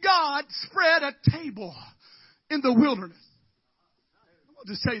 Can God spread a table in the wilderness? I'll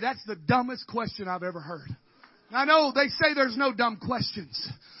just say that's the dumbest question I've ever heard. I know they say there's no dumb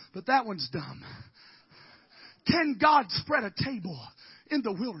questions, but that one's dumb. Can God spread a table in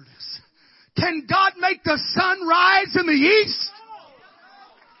the wilderness? Can God make the sun rise in the east?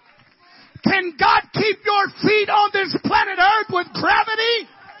 Can God keep your feet on this planet Earth with gravity?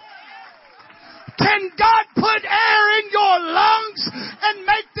 Can God put air in your lungs and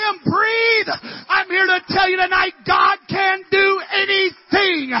make them breathe? I'm here to tell you tonight, God can do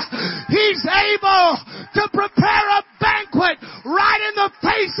anything. He's able to prepare a banquet right in the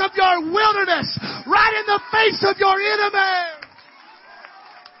face of your wilderness, right in the face of your enemy.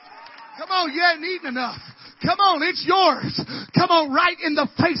 Come on, you ain't eating enough. Come on, it's yours. Come on, right in the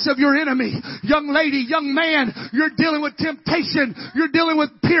face of your enemy. Young lady, young man, you're dealing with temptation. You're dealing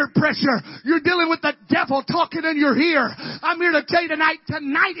with peer pressure. You're dealing with the devil talking in your ear. I'm here to tell you tonight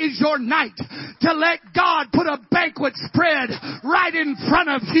is your night to let God put a banquet spread right in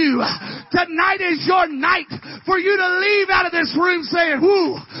front of you. Tonight is your night for you to leave out of this room saying,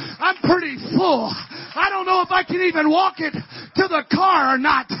 whoo, I'm pretty full. I don't know if I can even walk it to the car or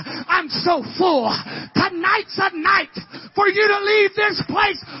not. I'm so full. Tonight's a night for you to leave this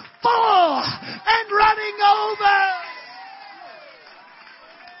place full and running over.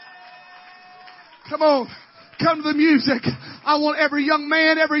 Come on. Come to the music. I want every young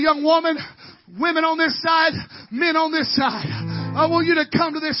man, every young woman, women on this side, men on this side. I want you to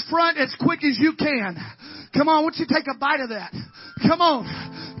come to this front as quick as you can. Come on, won't you take a bite of that? Come on.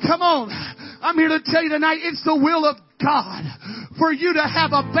 Come on. I'm here to tell you tonight, it's the will of God for you to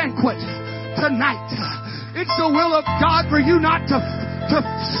have a banquet tonight. It's the will of God for you not to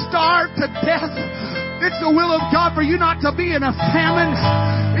starve to death. It's the will of God for you not to be in a famine.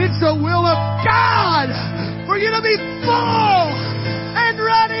 It's the will of God for you to be full and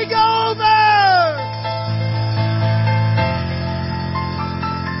running over.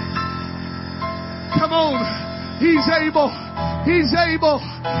 Come on. He's able. He's able.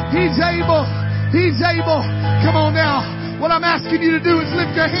 He's able. He's able. Come on now. What I'm asking you to do is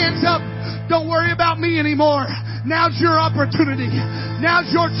lift your hands up. Don't worry about me anymore. Now's your opportunity. Now's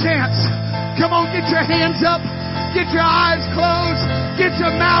your chance. Come on, get your hands up. Get your eyes closed. Get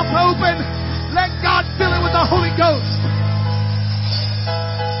your mouth open. Let God fill it with the Holy Ghost.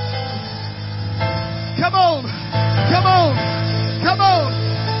 Come on. Come on. Come on.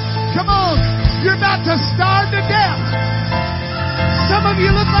 Come on. You're about to starve to death. Some of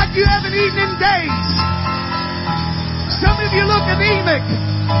you look like you haven't eaten in days. Some of you look anemic.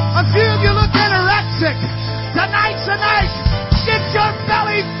 A few of you look anorexic. Tonight's the night. Get your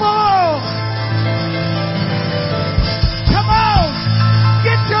belly full. Come on.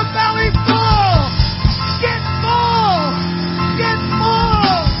 Get your belly full. Get full. Get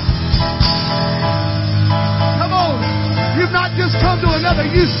full. Come on. You've not just come to another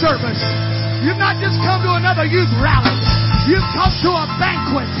youth service. You've not just come to another youth rally. You've come to a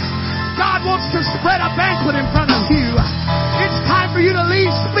banquet. God wants to spread a banquet in front of you. It's time for you to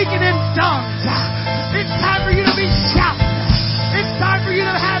leave speaking in tongues. It's time for you to be shouting. It's time for you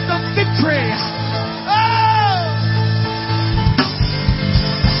to have the victory. Oh!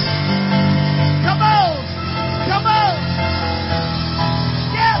 Come on. Come on.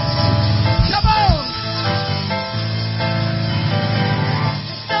 Yes. Come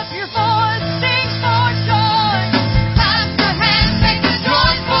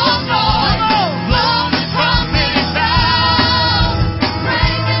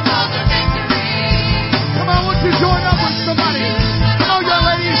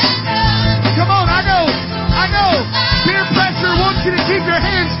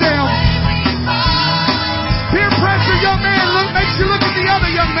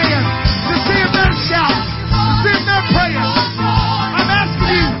young man to see if they'll shout, to see if they're praying. I'm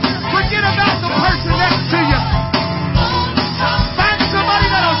asking you, forget about the person next to you. Find somebody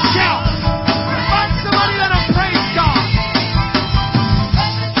that'll shout. Find somebody that'll praise God.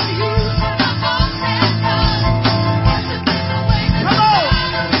 Come on.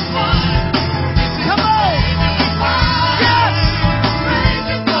 Come on. Yes.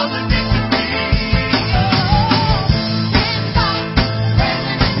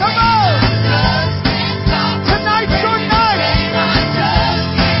 Come on. Tonight's your night.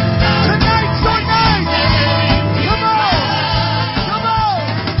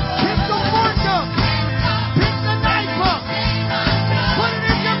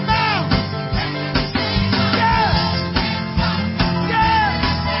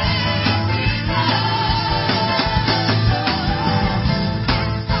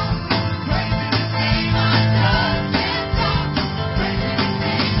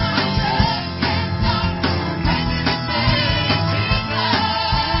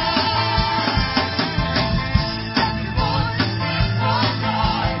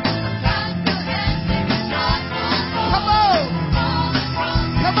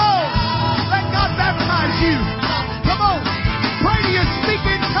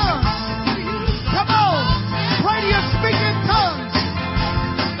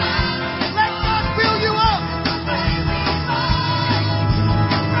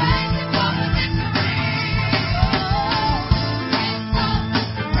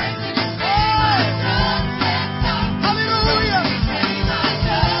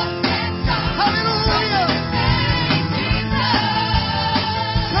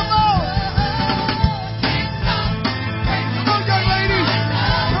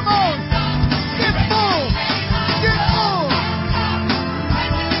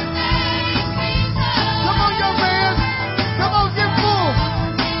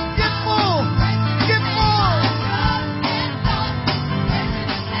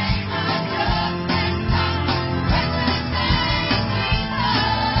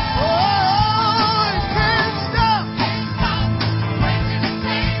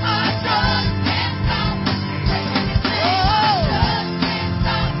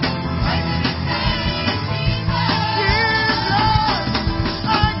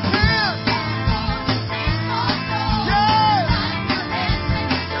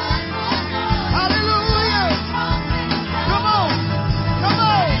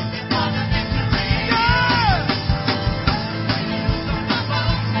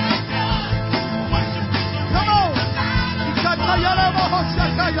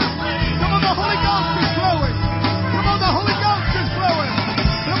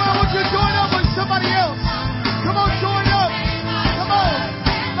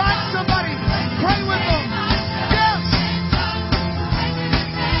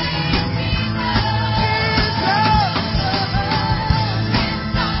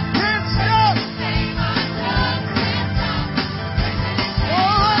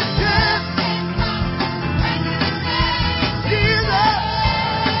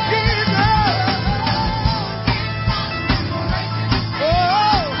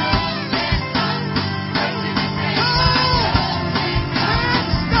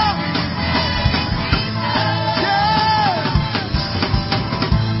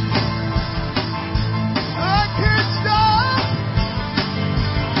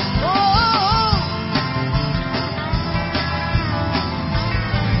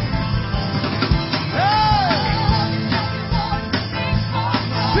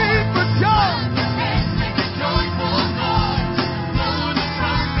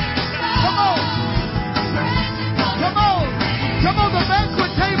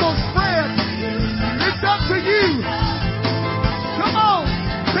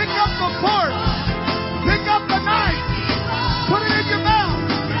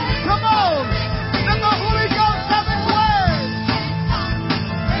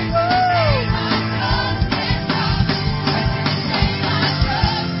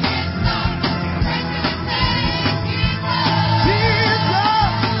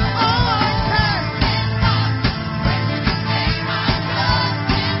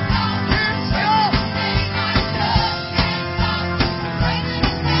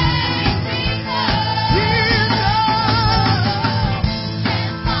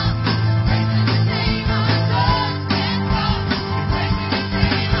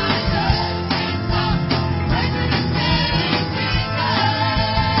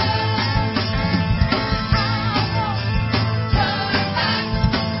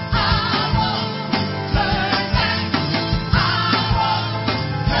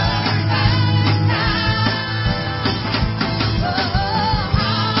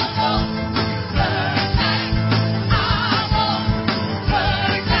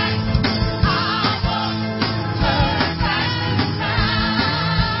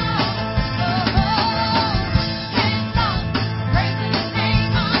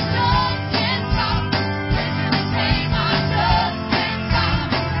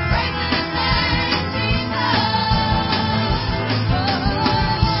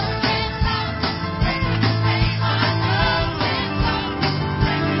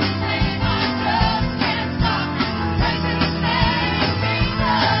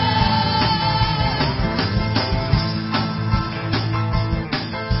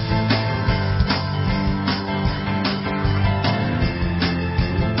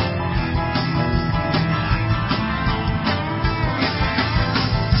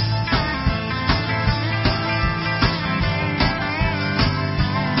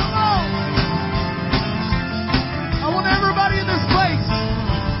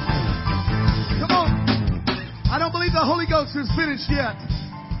 is finished yet.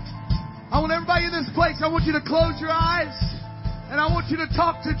 I want everybody in this place, I want you to close your eyes and I want you to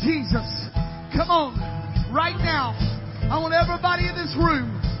talk to Jesus. Come on, right now. I want everybody in this room,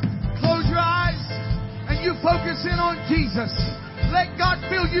 close your eyes and you focus in on Jesus. Let God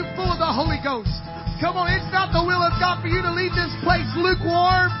fill you full of the Holy Ghost. Come on, it's not the will of God for you to leave this place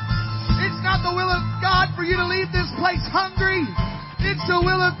lukewarm. It's not the will of God for you to leave this place hungry. It's the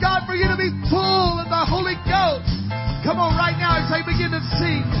will of God for you to be full of the Holy Ghost. Come on, right now as I begin to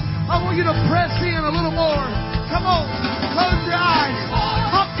sing, I want you to press in a little more. Come on, close your eyes.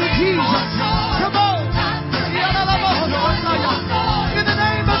 Talk to Jesus. Come on. In the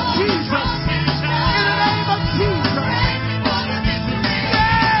name of Jesus. In the name of Jesus.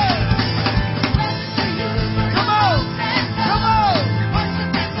 Yeah. Come on. Come on.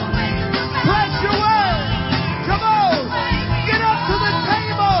 Press your way. Come on. Get up to the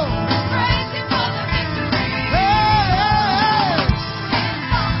table.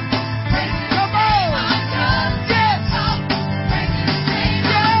 Come on. Yes.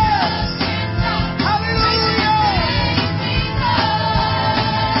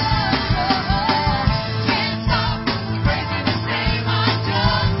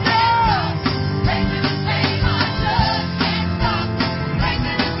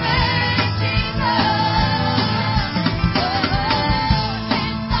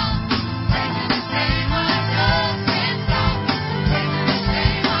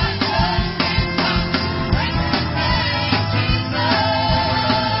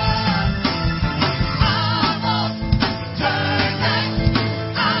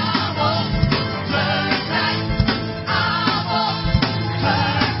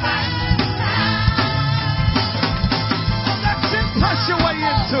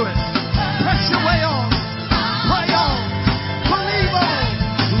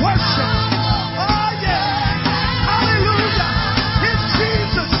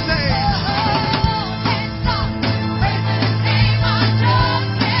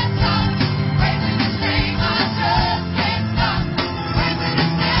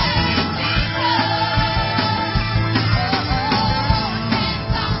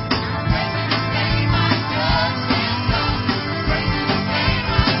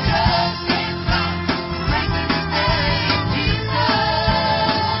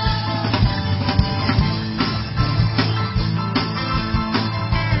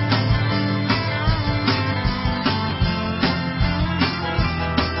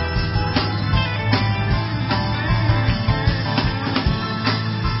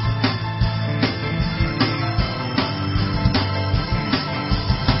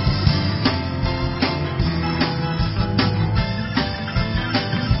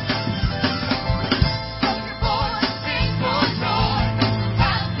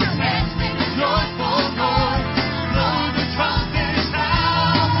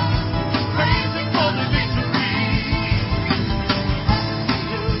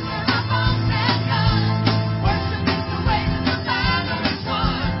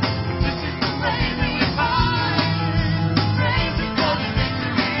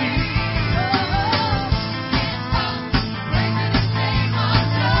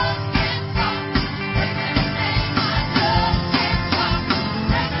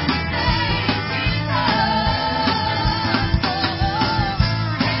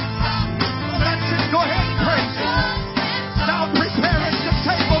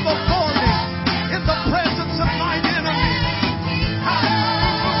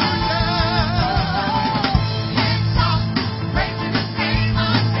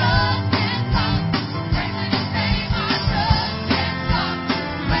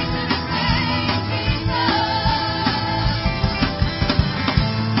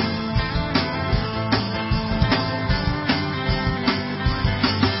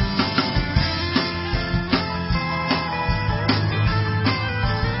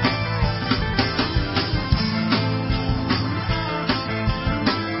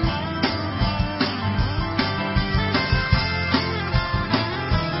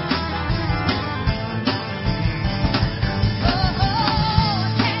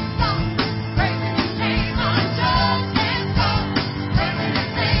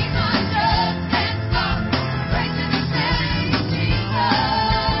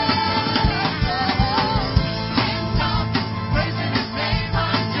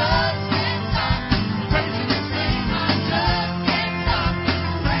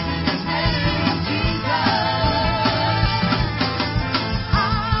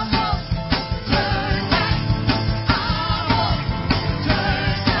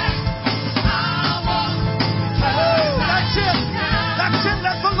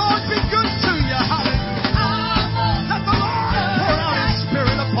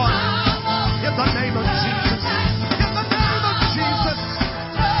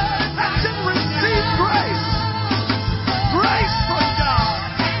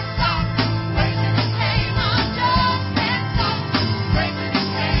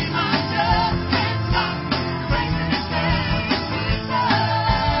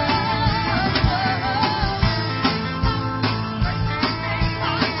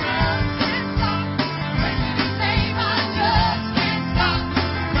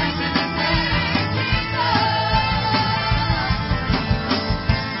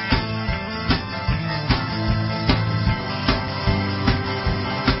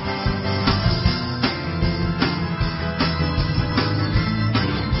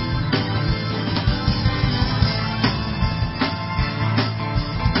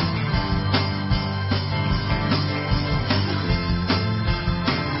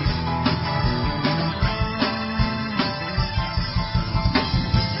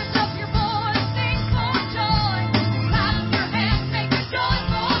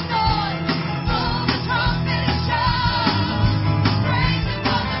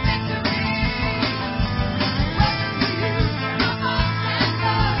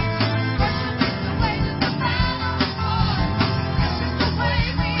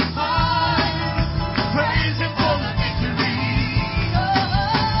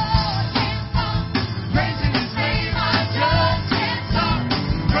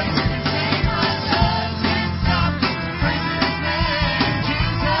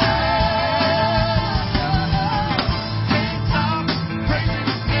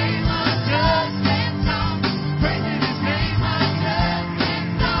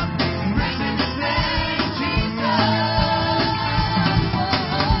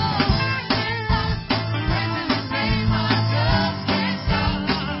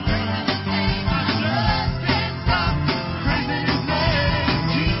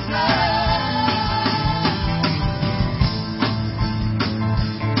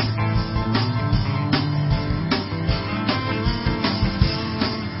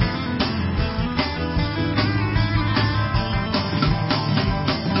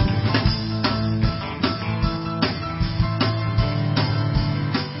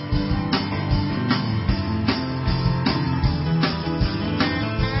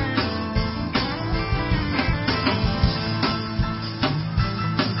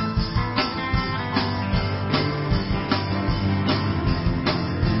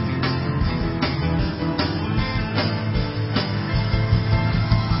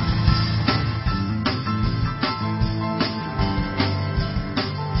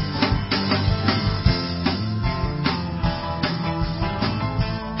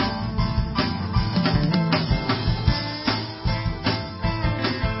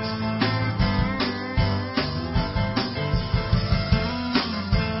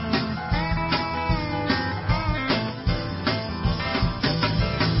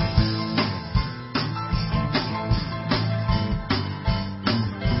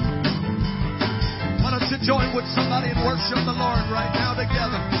 somebody and worship the Lord right now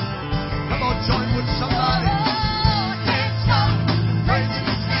together.